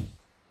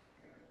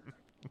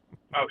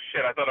 Oh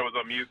shit! I thought I was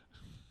on mute.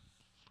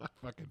 I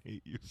fucking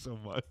hate you so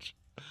much.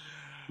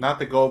 Not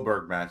the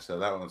Goldberg match though.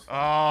 That one was fun.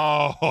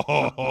 Oh,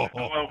 That one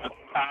was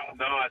top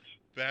notch.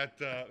 That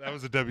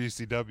was a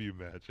WCW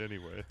match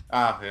anyway.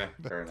 Yeah,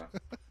 fair enough.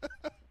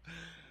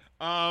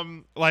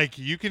 Like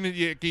you can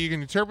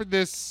interpret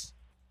this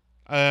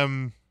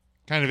kind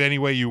of any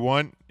way you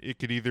want. It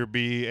could either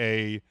be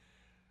a,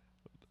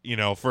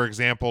 for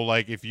example,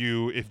 like if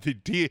the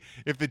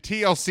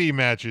TLC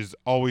matches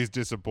always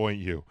disappoint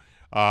you,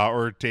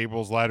 or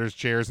tables, ladders,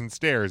 chairs, and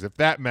stairs. If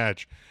that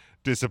match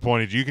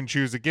disappointed you, can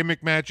choose a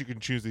gimmick match. You can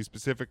choose a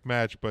specific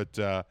match, but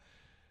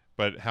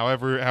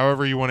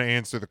however you want to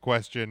answer the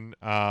question.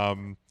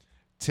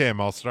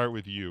 Tim, I'll start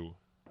with you.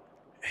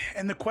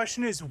 And the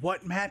question is,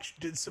 what match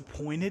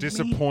disappointed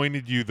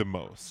me? You the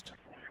most?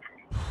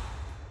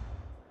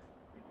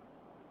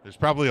 There's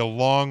probably a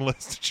long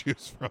list to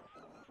choose from.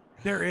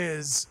 There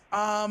is.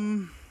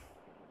 I'm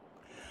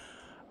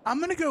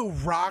gonna go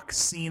Rock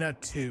Cena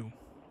 2.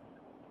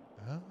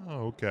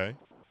 Oh, okay.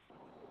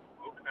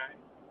 Okay.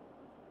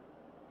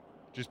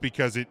 Just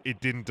because it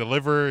didn't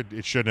deliver,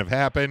 it shouldn't have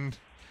happened.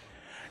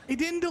 It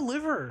didn't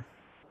deliver.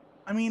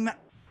 I mean,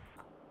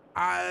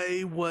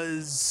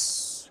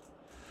 was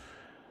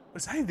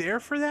I there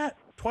for that?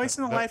 Twice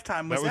in a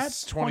lifetime. Was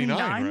that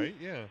 29? Right?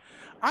 Yeah.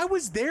 I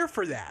was there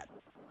for that.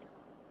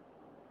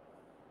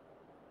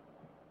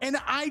 And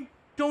I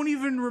don't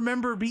even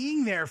remember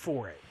being there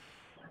for it.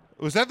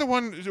 Was that the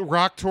one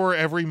Rock tore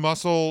every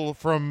muscle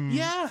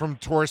from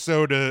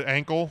torso to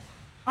ankle?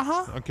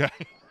 Uh-huh. Okay.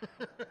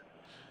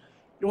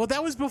 Well,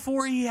 that was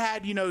before he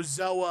had,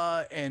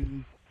 Zoa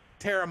and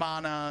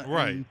Terramana.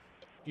 Right.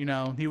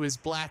 And, he was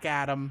Black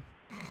Adam.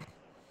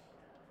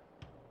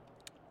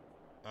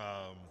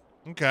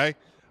 Okay.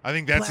 I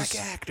think that's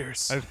Black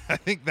actors. I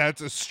think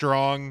that's a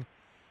strong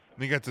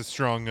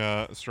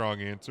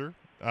answer.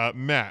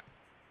 Matt.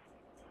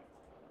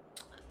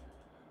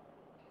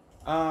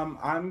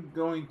 I'm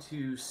going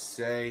to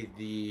say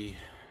the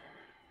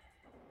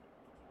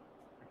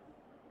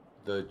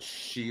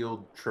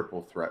Shield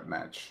triple threat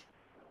match.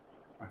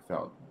 I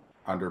felt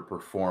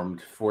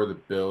underperformed for the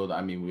build.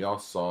 I mean, we all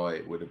saw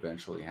it would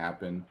eventually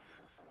happen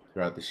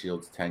throughout the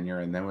Shield's tenure,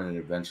 and then when it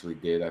eventually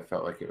did, I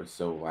felt like it was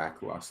so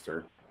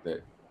lackluster that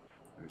it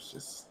was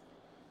just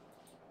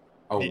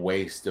a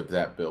waste of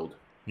that build.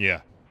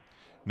 Yeah.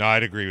 No,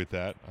 I'd agree with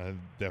that. I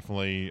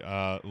definitely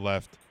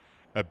left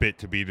a bit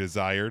to be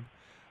desired.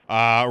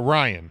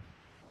 Ryan.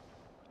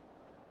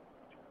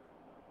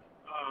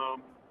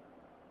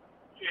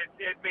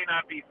 It may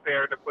not be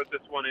fair to put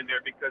this one in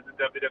there because the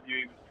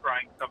WWE was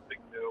trying something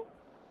new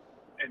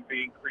and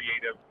being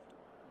creative,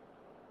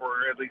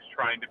 or at least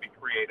trying to be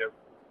creative.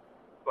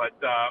 But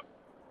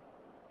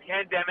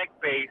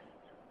pandemic-based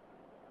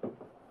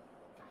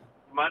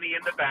Money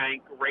in the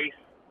Bank race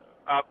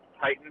up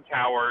Titan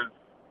Towers,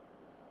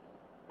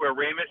 where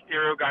Rey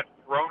Mysterio got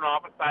thrown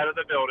off a side of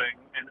the building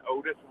and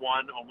Otis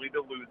won only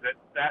to lose it.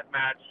 That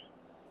match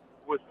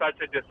was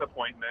such a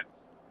disappointment.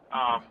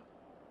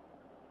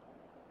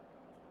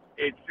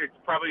 It's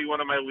probably one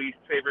of my least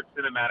favorite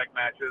cinematic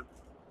matches,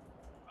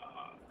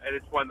 and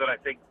it's one that I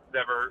think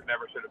never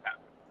should have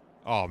happened.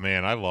 Oh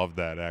man, I love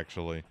that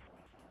actually.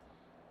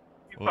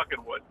 You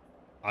fucking would.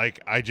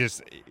 I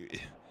just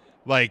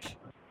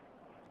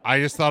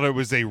thought it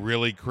was a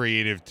really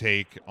creative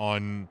take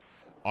on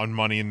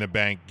Money in the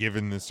Bank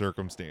given the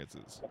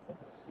circumstances.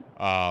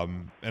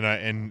 And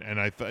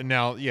I thought,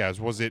 now,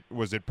 yes, was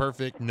it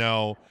perfect?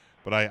 No,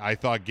 but I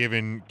thought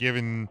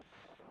given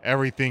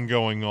everything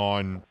going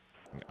on,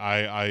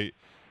 I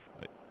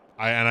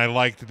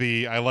liked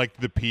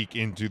the peek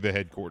into the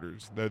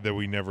headquarters that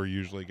we never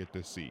usually get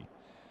to see.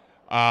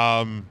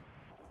 I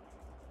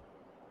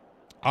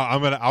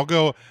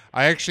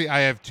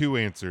have two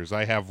answers.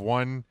 I have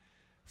one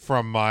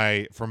from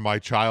my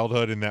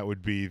childhood, and that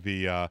would be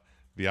the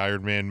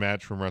Iron Man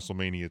match from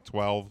WrestleMania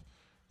 12,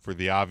 for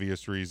the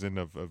obvious reason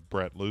of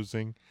Brett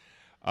losing.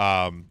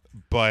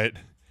 But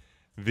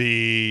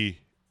the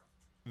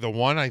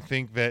one I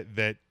think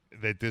that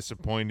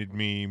disappointed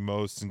me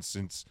most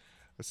since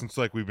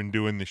like we've been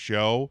doing the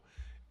show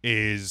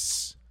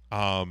is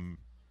it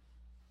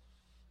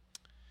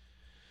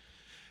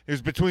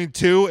was between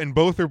two, and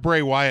both are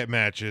Bray Wyatt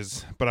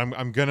matches, but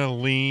I'm gonna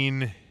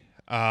lean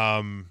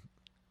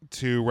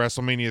to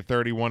WrestleMania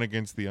 31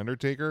 against The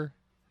Undertaker,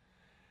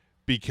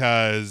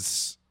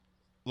 because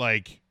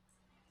like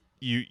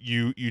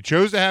you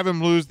chose to have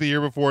him lose the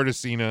year before to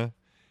Cena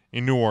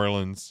in New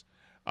Orleans,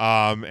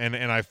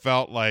 and I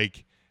felt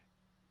like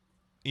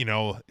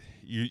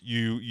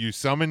you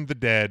summoned the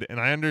dead, and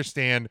I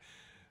understand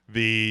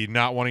the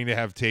not wanting to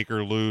have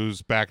Taker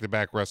lose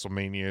back-to-back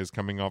WrestleManias,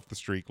 coming off the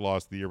streak,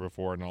 lost the year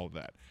before, and all of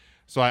that.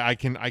 So I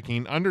can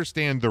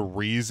understand the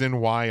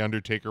reason why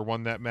Undertaker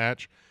won that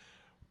match,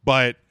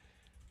 but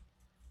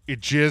it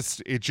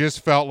just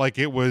felt like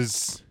it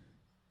was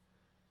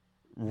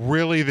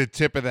really the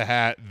tip of the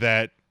hat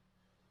that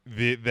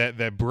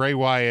that Bray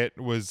Wyatt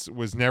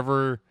was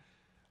never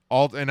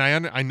all. And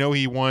I know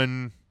he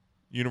won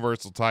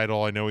Universal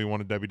title, I know he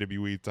won a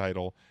WWE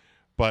title,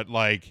 but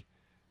like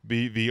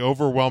the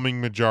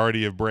overwhelming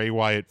majority of Bray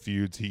Wyatt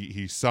feuds,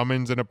 he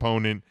summons an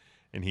opponent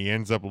and he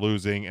ends up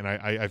losing. And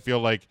I feel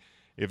like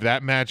if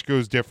that match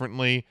goes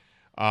differently,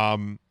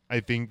 I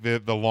think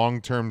that the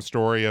long-term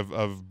story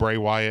of Bray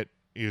Wyatt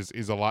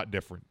is a lot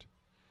different.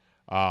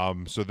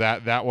 So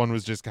that one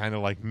was just kind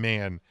of like,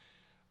 man,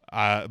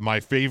 my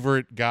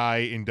favorite guy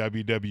in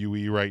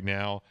WWE right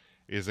now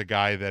is a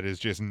guy that is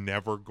just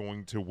never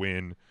going to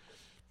win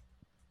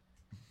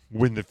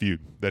the feud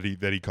that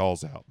he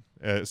calls out.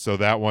 So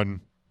that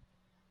one's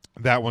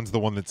the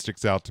one that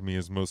sticks out to me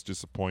as most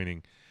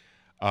disappointing.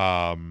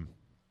 The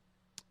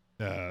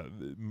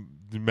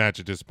match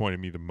that disappointed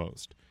me the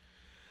most.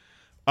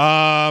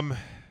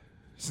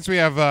 Since we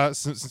have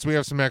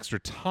some extra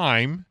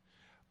time,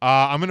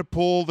 I'm going to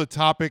pull the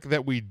topic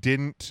that we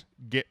didn't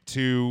get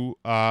to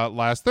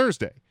last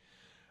Thursday.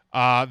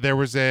 There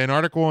was an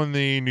article in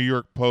the New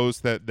York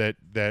Post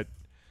that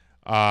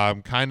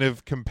kind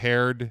of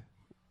compared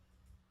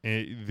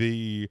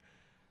the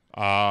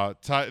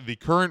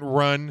current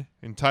run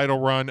and title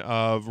run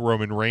of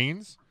Roman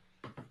Reigns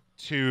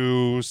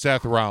to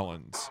Seth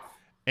Rollins.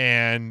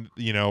 And,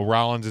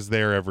 Rollins is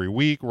there every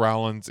week.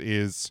 Rollins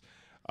is,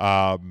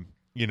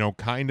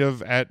 kind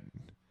of at,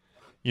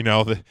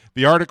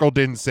 the article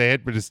didn't say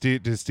it, but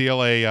to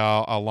steal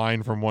a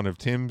line from one of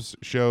Tim's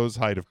shows,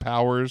 Height of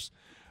Powers.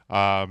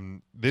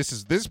 This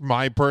is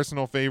my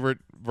personal favorite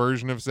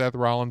version of Seth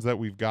Rollins that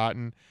we've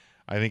gotten.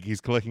 I think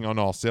he's clicking on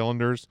all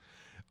cylinders.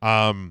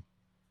 And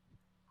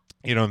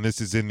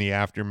this is in the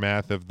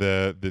aftermath of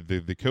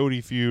the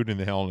Cody feud and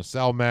the Hell in a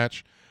Cell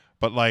match.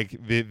 But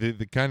like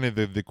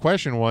the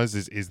question was,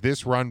 is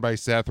this run by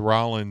Seth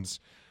Rollins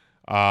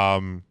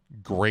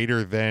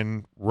greater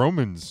than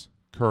Roman's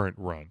current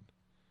run?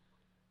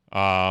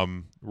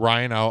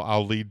 Ryan,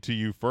 I'll lead to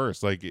you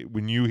first. Like,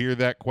 when you hear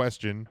that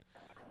question,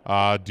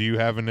 do you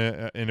have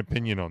an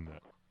opinion on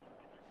that?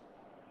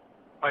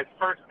 My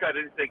first gut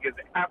instinct is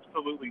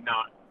absolutely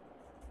not.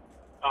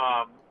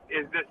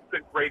 Is this the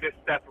greatest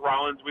Seth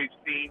Rollins we've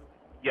seen?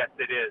 Yes,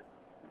 it is.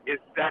 Is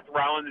Seth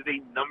Rollins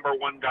the number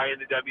one guy in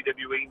the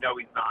WWE? No,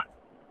 he's not.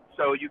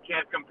 So you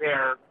can't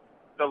compare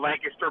the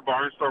Lancaster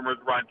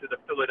Barnstormers run to the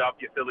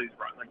Philadelphia Phillies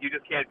run. Like, you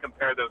just can't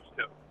compare those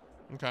two.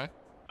 Okay.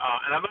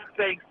 And I'm not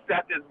saying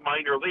Seth is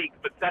minor league,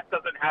 but Seth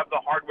doesn't have the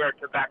hardware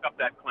to back up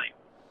that claim.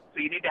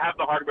 So you need to have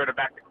the hardware to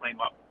back the claim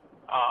up.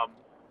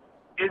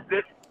 Is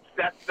this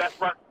Seth's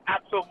best run?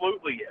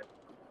 Absolutely is.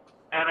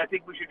 And I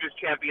think we should just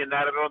champion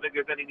that. I don't think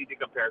there's any need to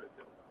compare the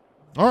two.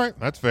 All right,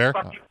 that's fair.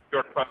 Fuck you,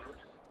 York Post.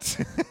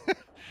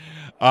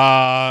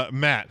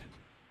 Matt.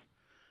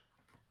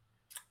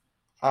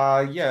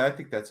 Yeah, I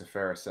think that's a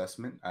fair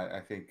assessment. I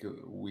think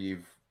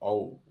we've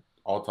all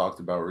talked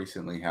about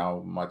recently how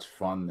much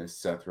fun this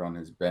Seth run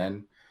has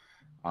been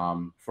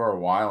for a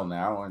while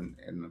now, and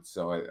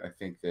so I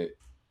think that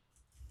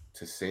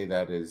to say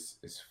that is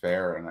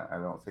fair, and I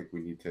don't think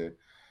we need to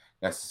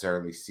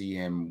necessarily see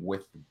him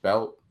with the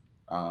belt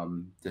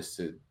just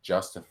to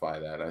justify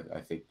that. I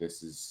think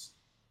this is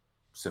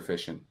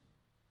sufficient.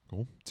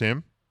 Cool.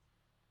 Tim?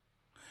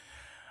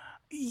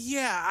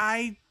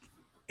 Yeah,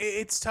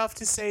 it's tough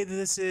to say that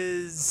this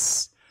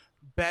is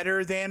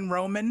better than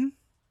Roman.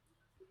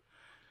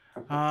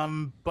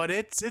 But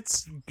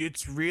it's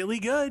really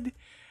good.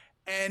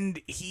 And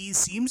he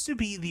seems to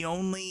be the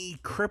only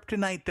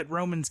kryptonite that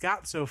Roman's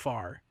got so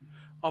far.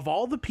 Of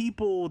all the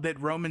people that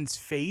Roman's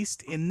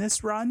faced in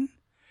this run,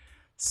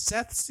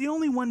 Seth's the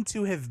only one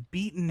to have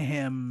beaten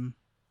him,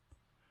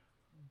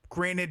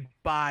 granted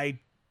by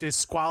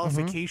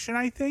disqualification,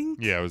 I think.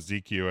 Yeah, it was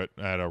DQ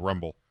at a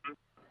Rumble.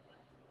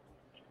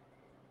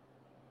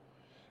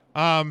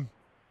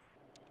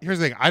 Here's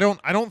the thing. I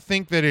don't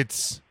think that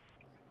it's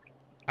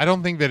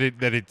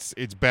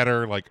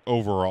better, like,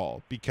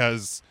 overall,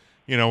 because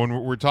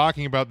when we're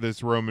talking about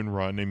this Roman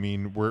run, I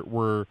mean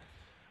we're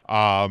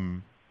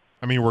going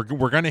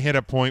to hit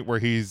a point where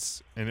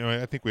he's, and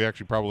I think we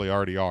actually probably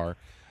already are,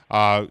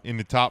 in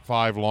the top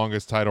 5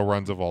 longest title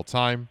runs of all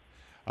time.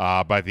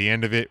 By the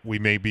end of it, we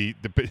may be,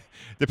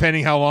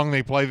 depending how long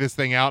they play this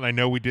thing out. I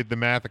know we did the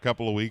math a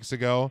couple of weeks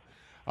ago,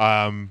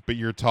 but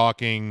you're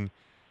talking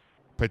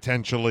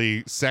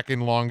potentially second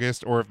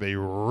longest, or if they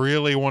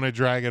really want to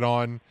drag it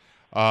on,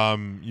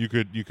 you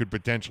could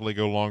potentially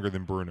go longer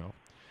than Bruno,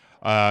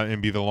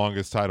 and be the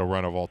longest title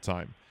run of all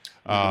time.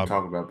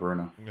 Talk about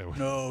Bruno.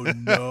 No.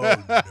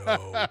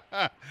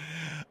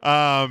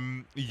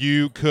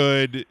 You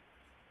could,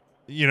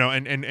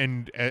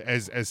 and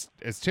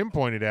as Tim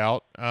pointed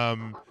out,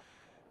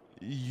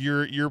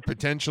 you're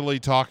potentially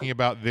talking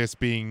about this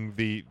being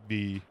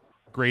the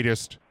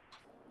greatest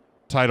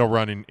title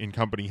run in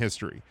company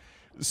history.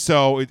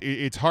 So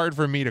it's hard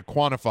for me to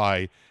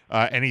quantify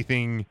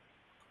anything,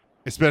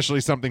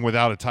 especially something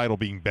without a title,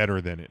 being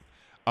better than it.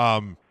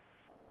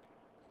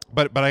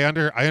 But I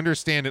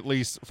understand, at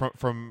least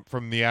from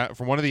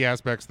one of the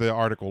aspects the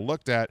article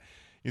looked at,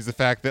 is the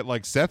fact that,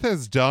 like, Seth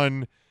has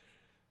done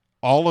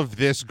all of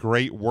this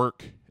great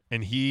work,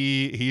 and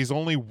he's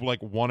only,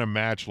 like, won a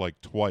match like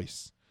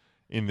twice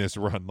in this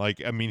run.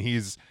 Like, I mean,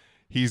 he's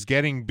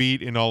getting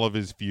beat in all of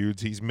his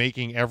feuds. He's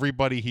making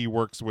everybody he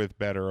works with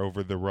better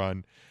over the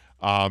run.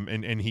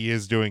 And he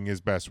is doing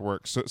his best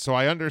work. So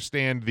I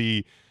understand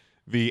the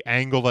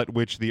angle at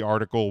which the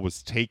article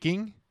was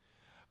taking.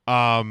 But I understand the fact that, like, Seth has done all of this great work, and he's only, like, won a match like twice in this run. Like, I mean, he's getting beat in all of his feuds. He's making everybody he works with better over the run. And he is doing his best work. So I understand the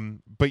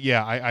But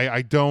yeah,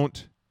 I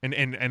don't,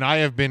 and I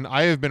have been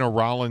a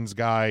Rollins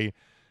guy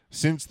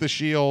since the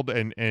Shield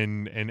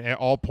and at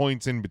all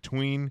points in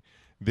between.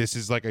 This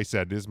is, like I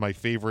said, this is my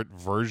favorite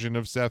version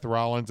of Seth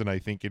Rollins, and I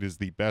think it is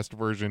the best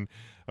version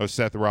of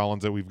Seth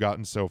Rollins that we've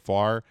gotten so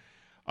far.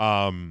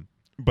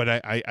 But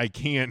I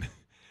can't,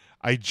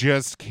 I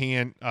just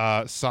can't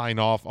sign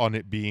off on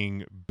it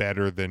being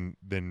better than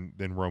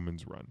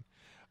Roman's run.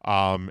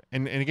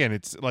 And again,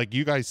 it's like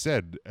you guys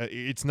said,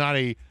 it's not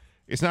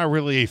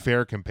really a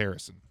fair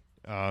comparison.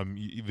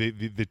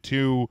 The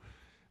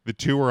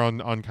two are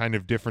on kind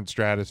of different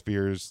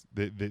stratospheres.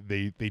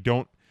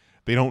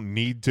 They don't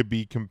need to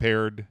be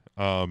compared.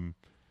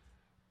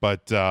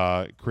 But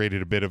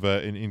created a bit of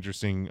an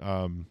interesting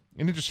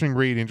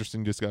read,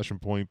 interesting discussion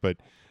point. But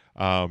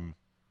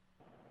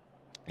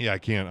yeah, I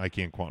can't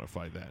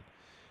quantify that.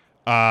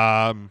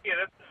 Yeah,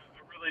 that's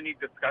a really neat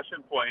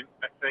discussion point,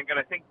 I think. And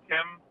I think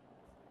Tim,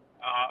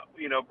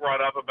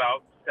 brought up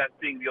about Seth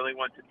being the only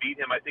one to beat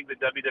him. I think the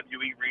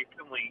WWE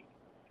recently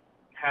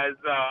has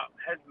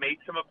made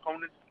some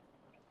opponents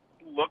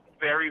look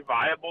very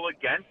viable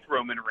against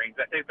Roman Reigns.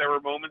 I think there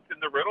were moments in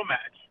the Riddle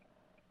match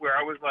where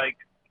I was like,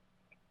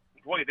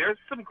 boy, there's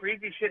some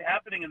crazy shit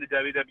happening in the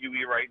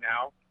WWE right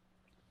now.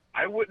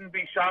 I wouldn't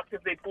be shocked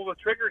if they pull the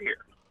trigger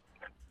here.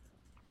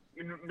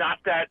 Not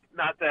that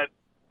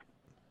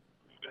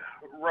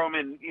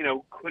Roman,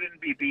 couldn't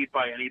be beat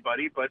by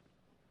anybody, but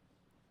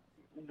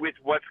with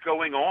what's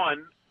going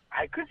on,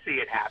 I could see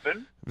it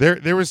happen.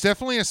 There was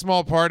definitely a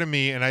small part of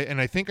me, and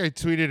I think I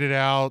tweeted it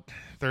out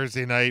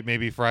Thursday night,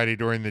 maybe Friday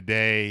during the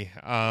day,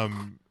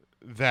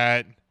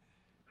 that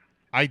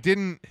I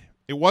didn't.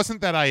 It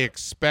wasn't that I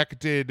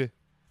expected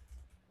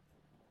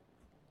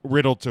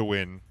Riddle to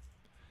win,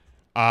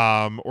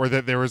 or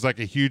that there was like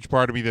a huge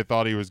part of me that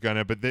thought he was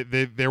gonna, but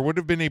there would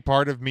have been a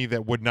part of me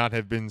that would not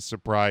have been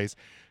surprised,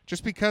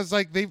 just because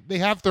like they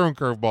have thrown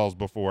curveballs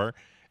before,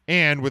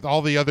 and with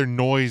all the other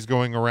noise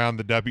going around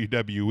the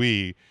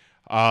WWE,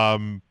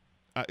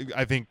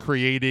 I think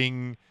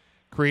creating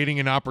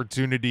an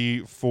opportunity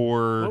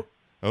for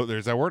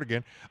there's that word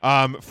again,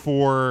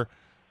 for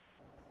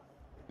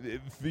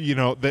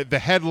the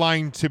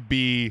headline to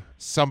be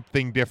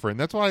something different.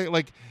 That's why,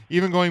 like,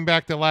 even going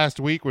back to last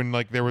week when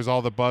like there was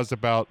all the buzz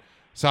about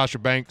Sasha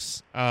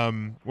Banks,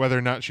 whether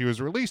or not she was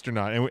released or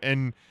not,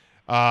 and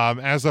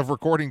as of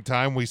recording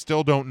time, we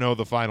still don't know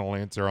the final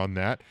answer on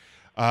that.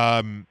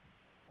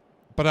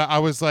 But I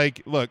was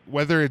like, look,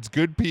 whether it's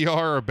good PR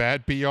or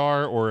bad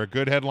PR or a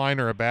good headline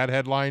or a bad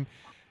headline,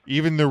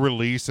 even the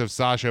release of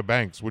Sasha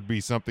Banks would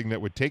be something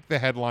that would take the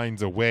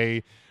headlines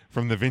away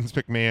from the Vince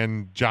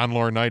McMahon, John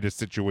Laurinaitis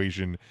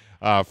situation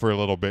for a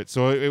little bit.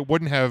 So it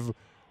wouldn't have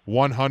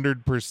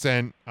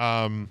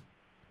 100%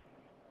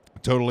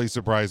 totally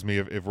surprised me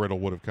if Riddle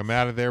would have come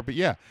out of there. But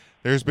yeah,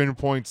 there's been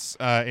points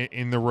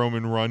in the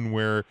Roman run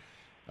where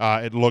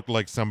it looked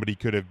like somebody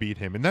could have beat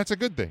him, and that's a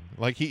good thing.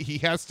 Like he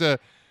has to.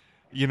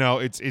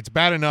 It's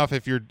bad enough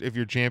if your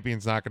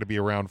champion's not going to be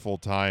around full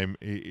time,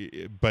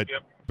 but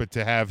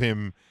to have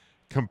him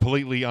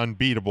completely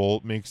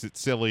unbeatable makes it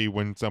silly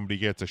when somebody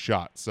gets a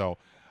shot. So,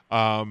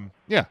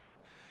 yeah.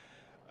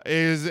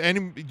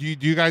 Do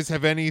you guys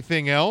have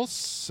anything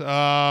else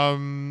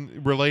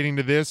relating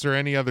to this or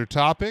any other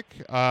topic?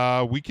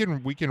 We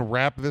can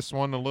wrap this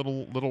one a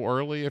little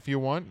early if you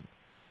want.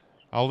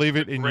 I'll leave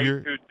it in your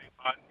podcast,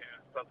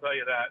 I'll tell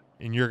you that.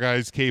 In your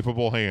guys'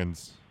 capable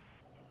hands.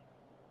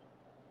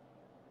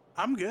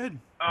 I'm good.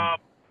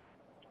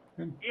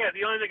 Yeah,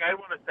 the only thing I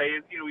want to say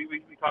is,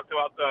 we talked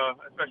about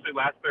especially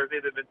last Thursday,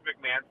 the Vince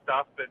McMahon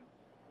stuff, and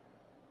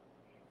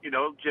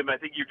Jim, I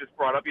think you just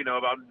brought up,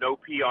 about no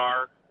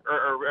PR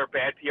or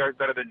bad PR is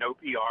better than no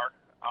PR.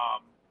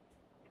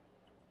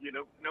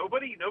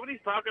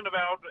 Nobody's talking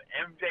about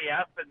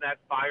MJF and that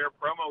fire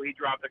promo he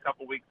dropped a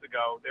couple weeks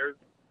ago. There's,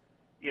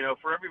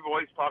 for every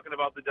voice talking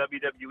about the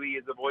WWE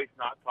is a voice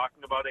not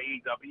talking about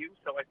AEW.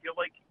 So I feel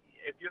like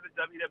if you're the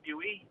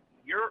WWE,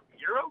 you're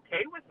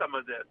okay with some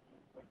of this.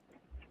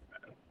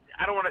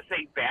 I don't want to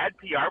say bad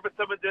PR, but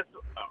some of this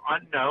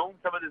unknown,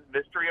 some of this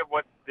mystery of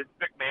what Vince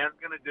McMahon's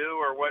going to do,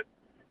 or what,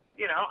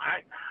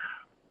 I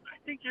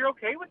think you're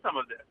okay with some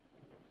of this.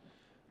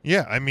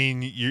 Yeah, I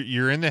mean,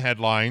 you're in the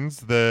headlines.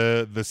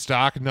 The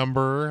stock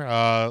number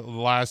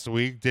last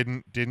week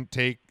didn't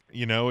take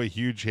a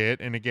huge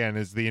hit, and again,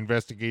 as the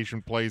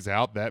investigation plays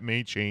out, that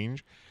may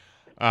change.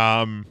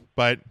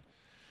 But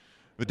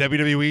the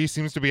WWE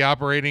seems to be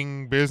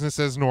operating business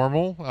as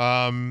normal,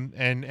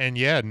 and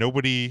yeah,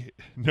 nobody,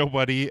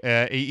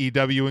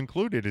 AEW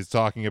included, is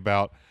talking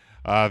about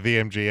the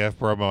MJF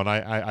promo, and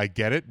I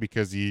get it,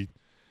 because he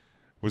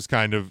was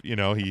kind of,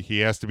 he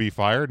has to be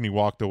fired, and he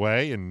walked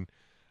away, and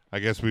I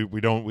guess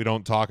we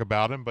don't talk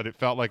about him, but it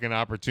felt like an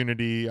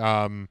opportunity,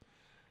 something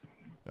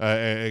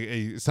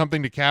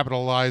to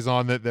capitalize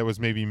on that was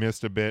maybe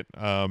missed a bit.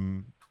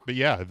 But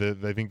yeah, I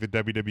think the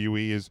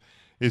WWE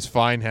is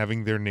fine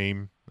having their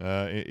name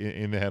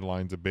in the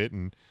headlines a bit,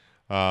 and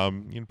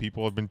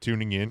people have been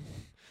tuning in.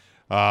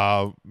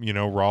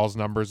 Raw's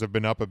numbers have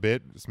been up a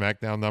bit,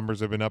 SmackDown numbers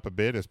have been up a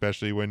bit,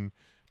 especially when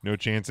No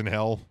Chance in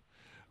Hell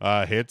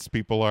hits,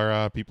 people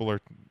are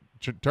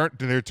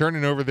they're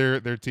turning over their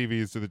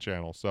TVs to the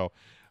channel. So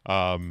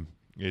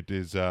it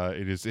is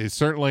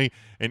certainly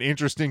an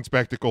interesting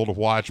spectacle to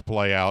watch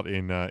play out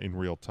in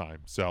real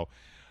time. So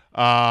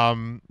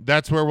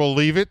that's where we'll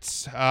leave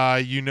it.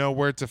 You know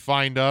where to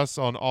find us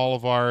on all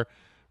of our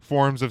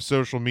forms of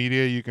social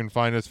media. You can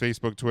find us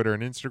Facebook, Twitter,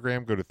 and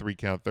Instagram. Go to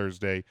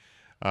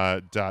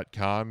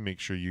 3countthursday.com. Make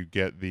sure you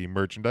get the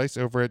merchandise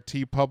over at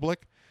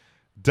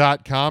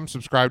tpublic.com.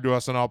 Subscribe to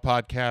us on all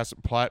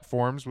podcast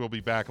platforms. We'll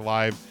be back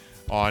live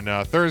on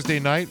Thursday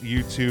night,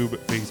 YouTube,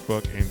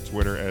 Facebook, and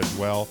Twitter as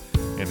well.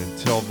 And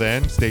until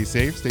then, stay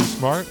safe, stay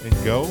smart, and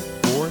go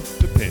for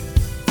the pin.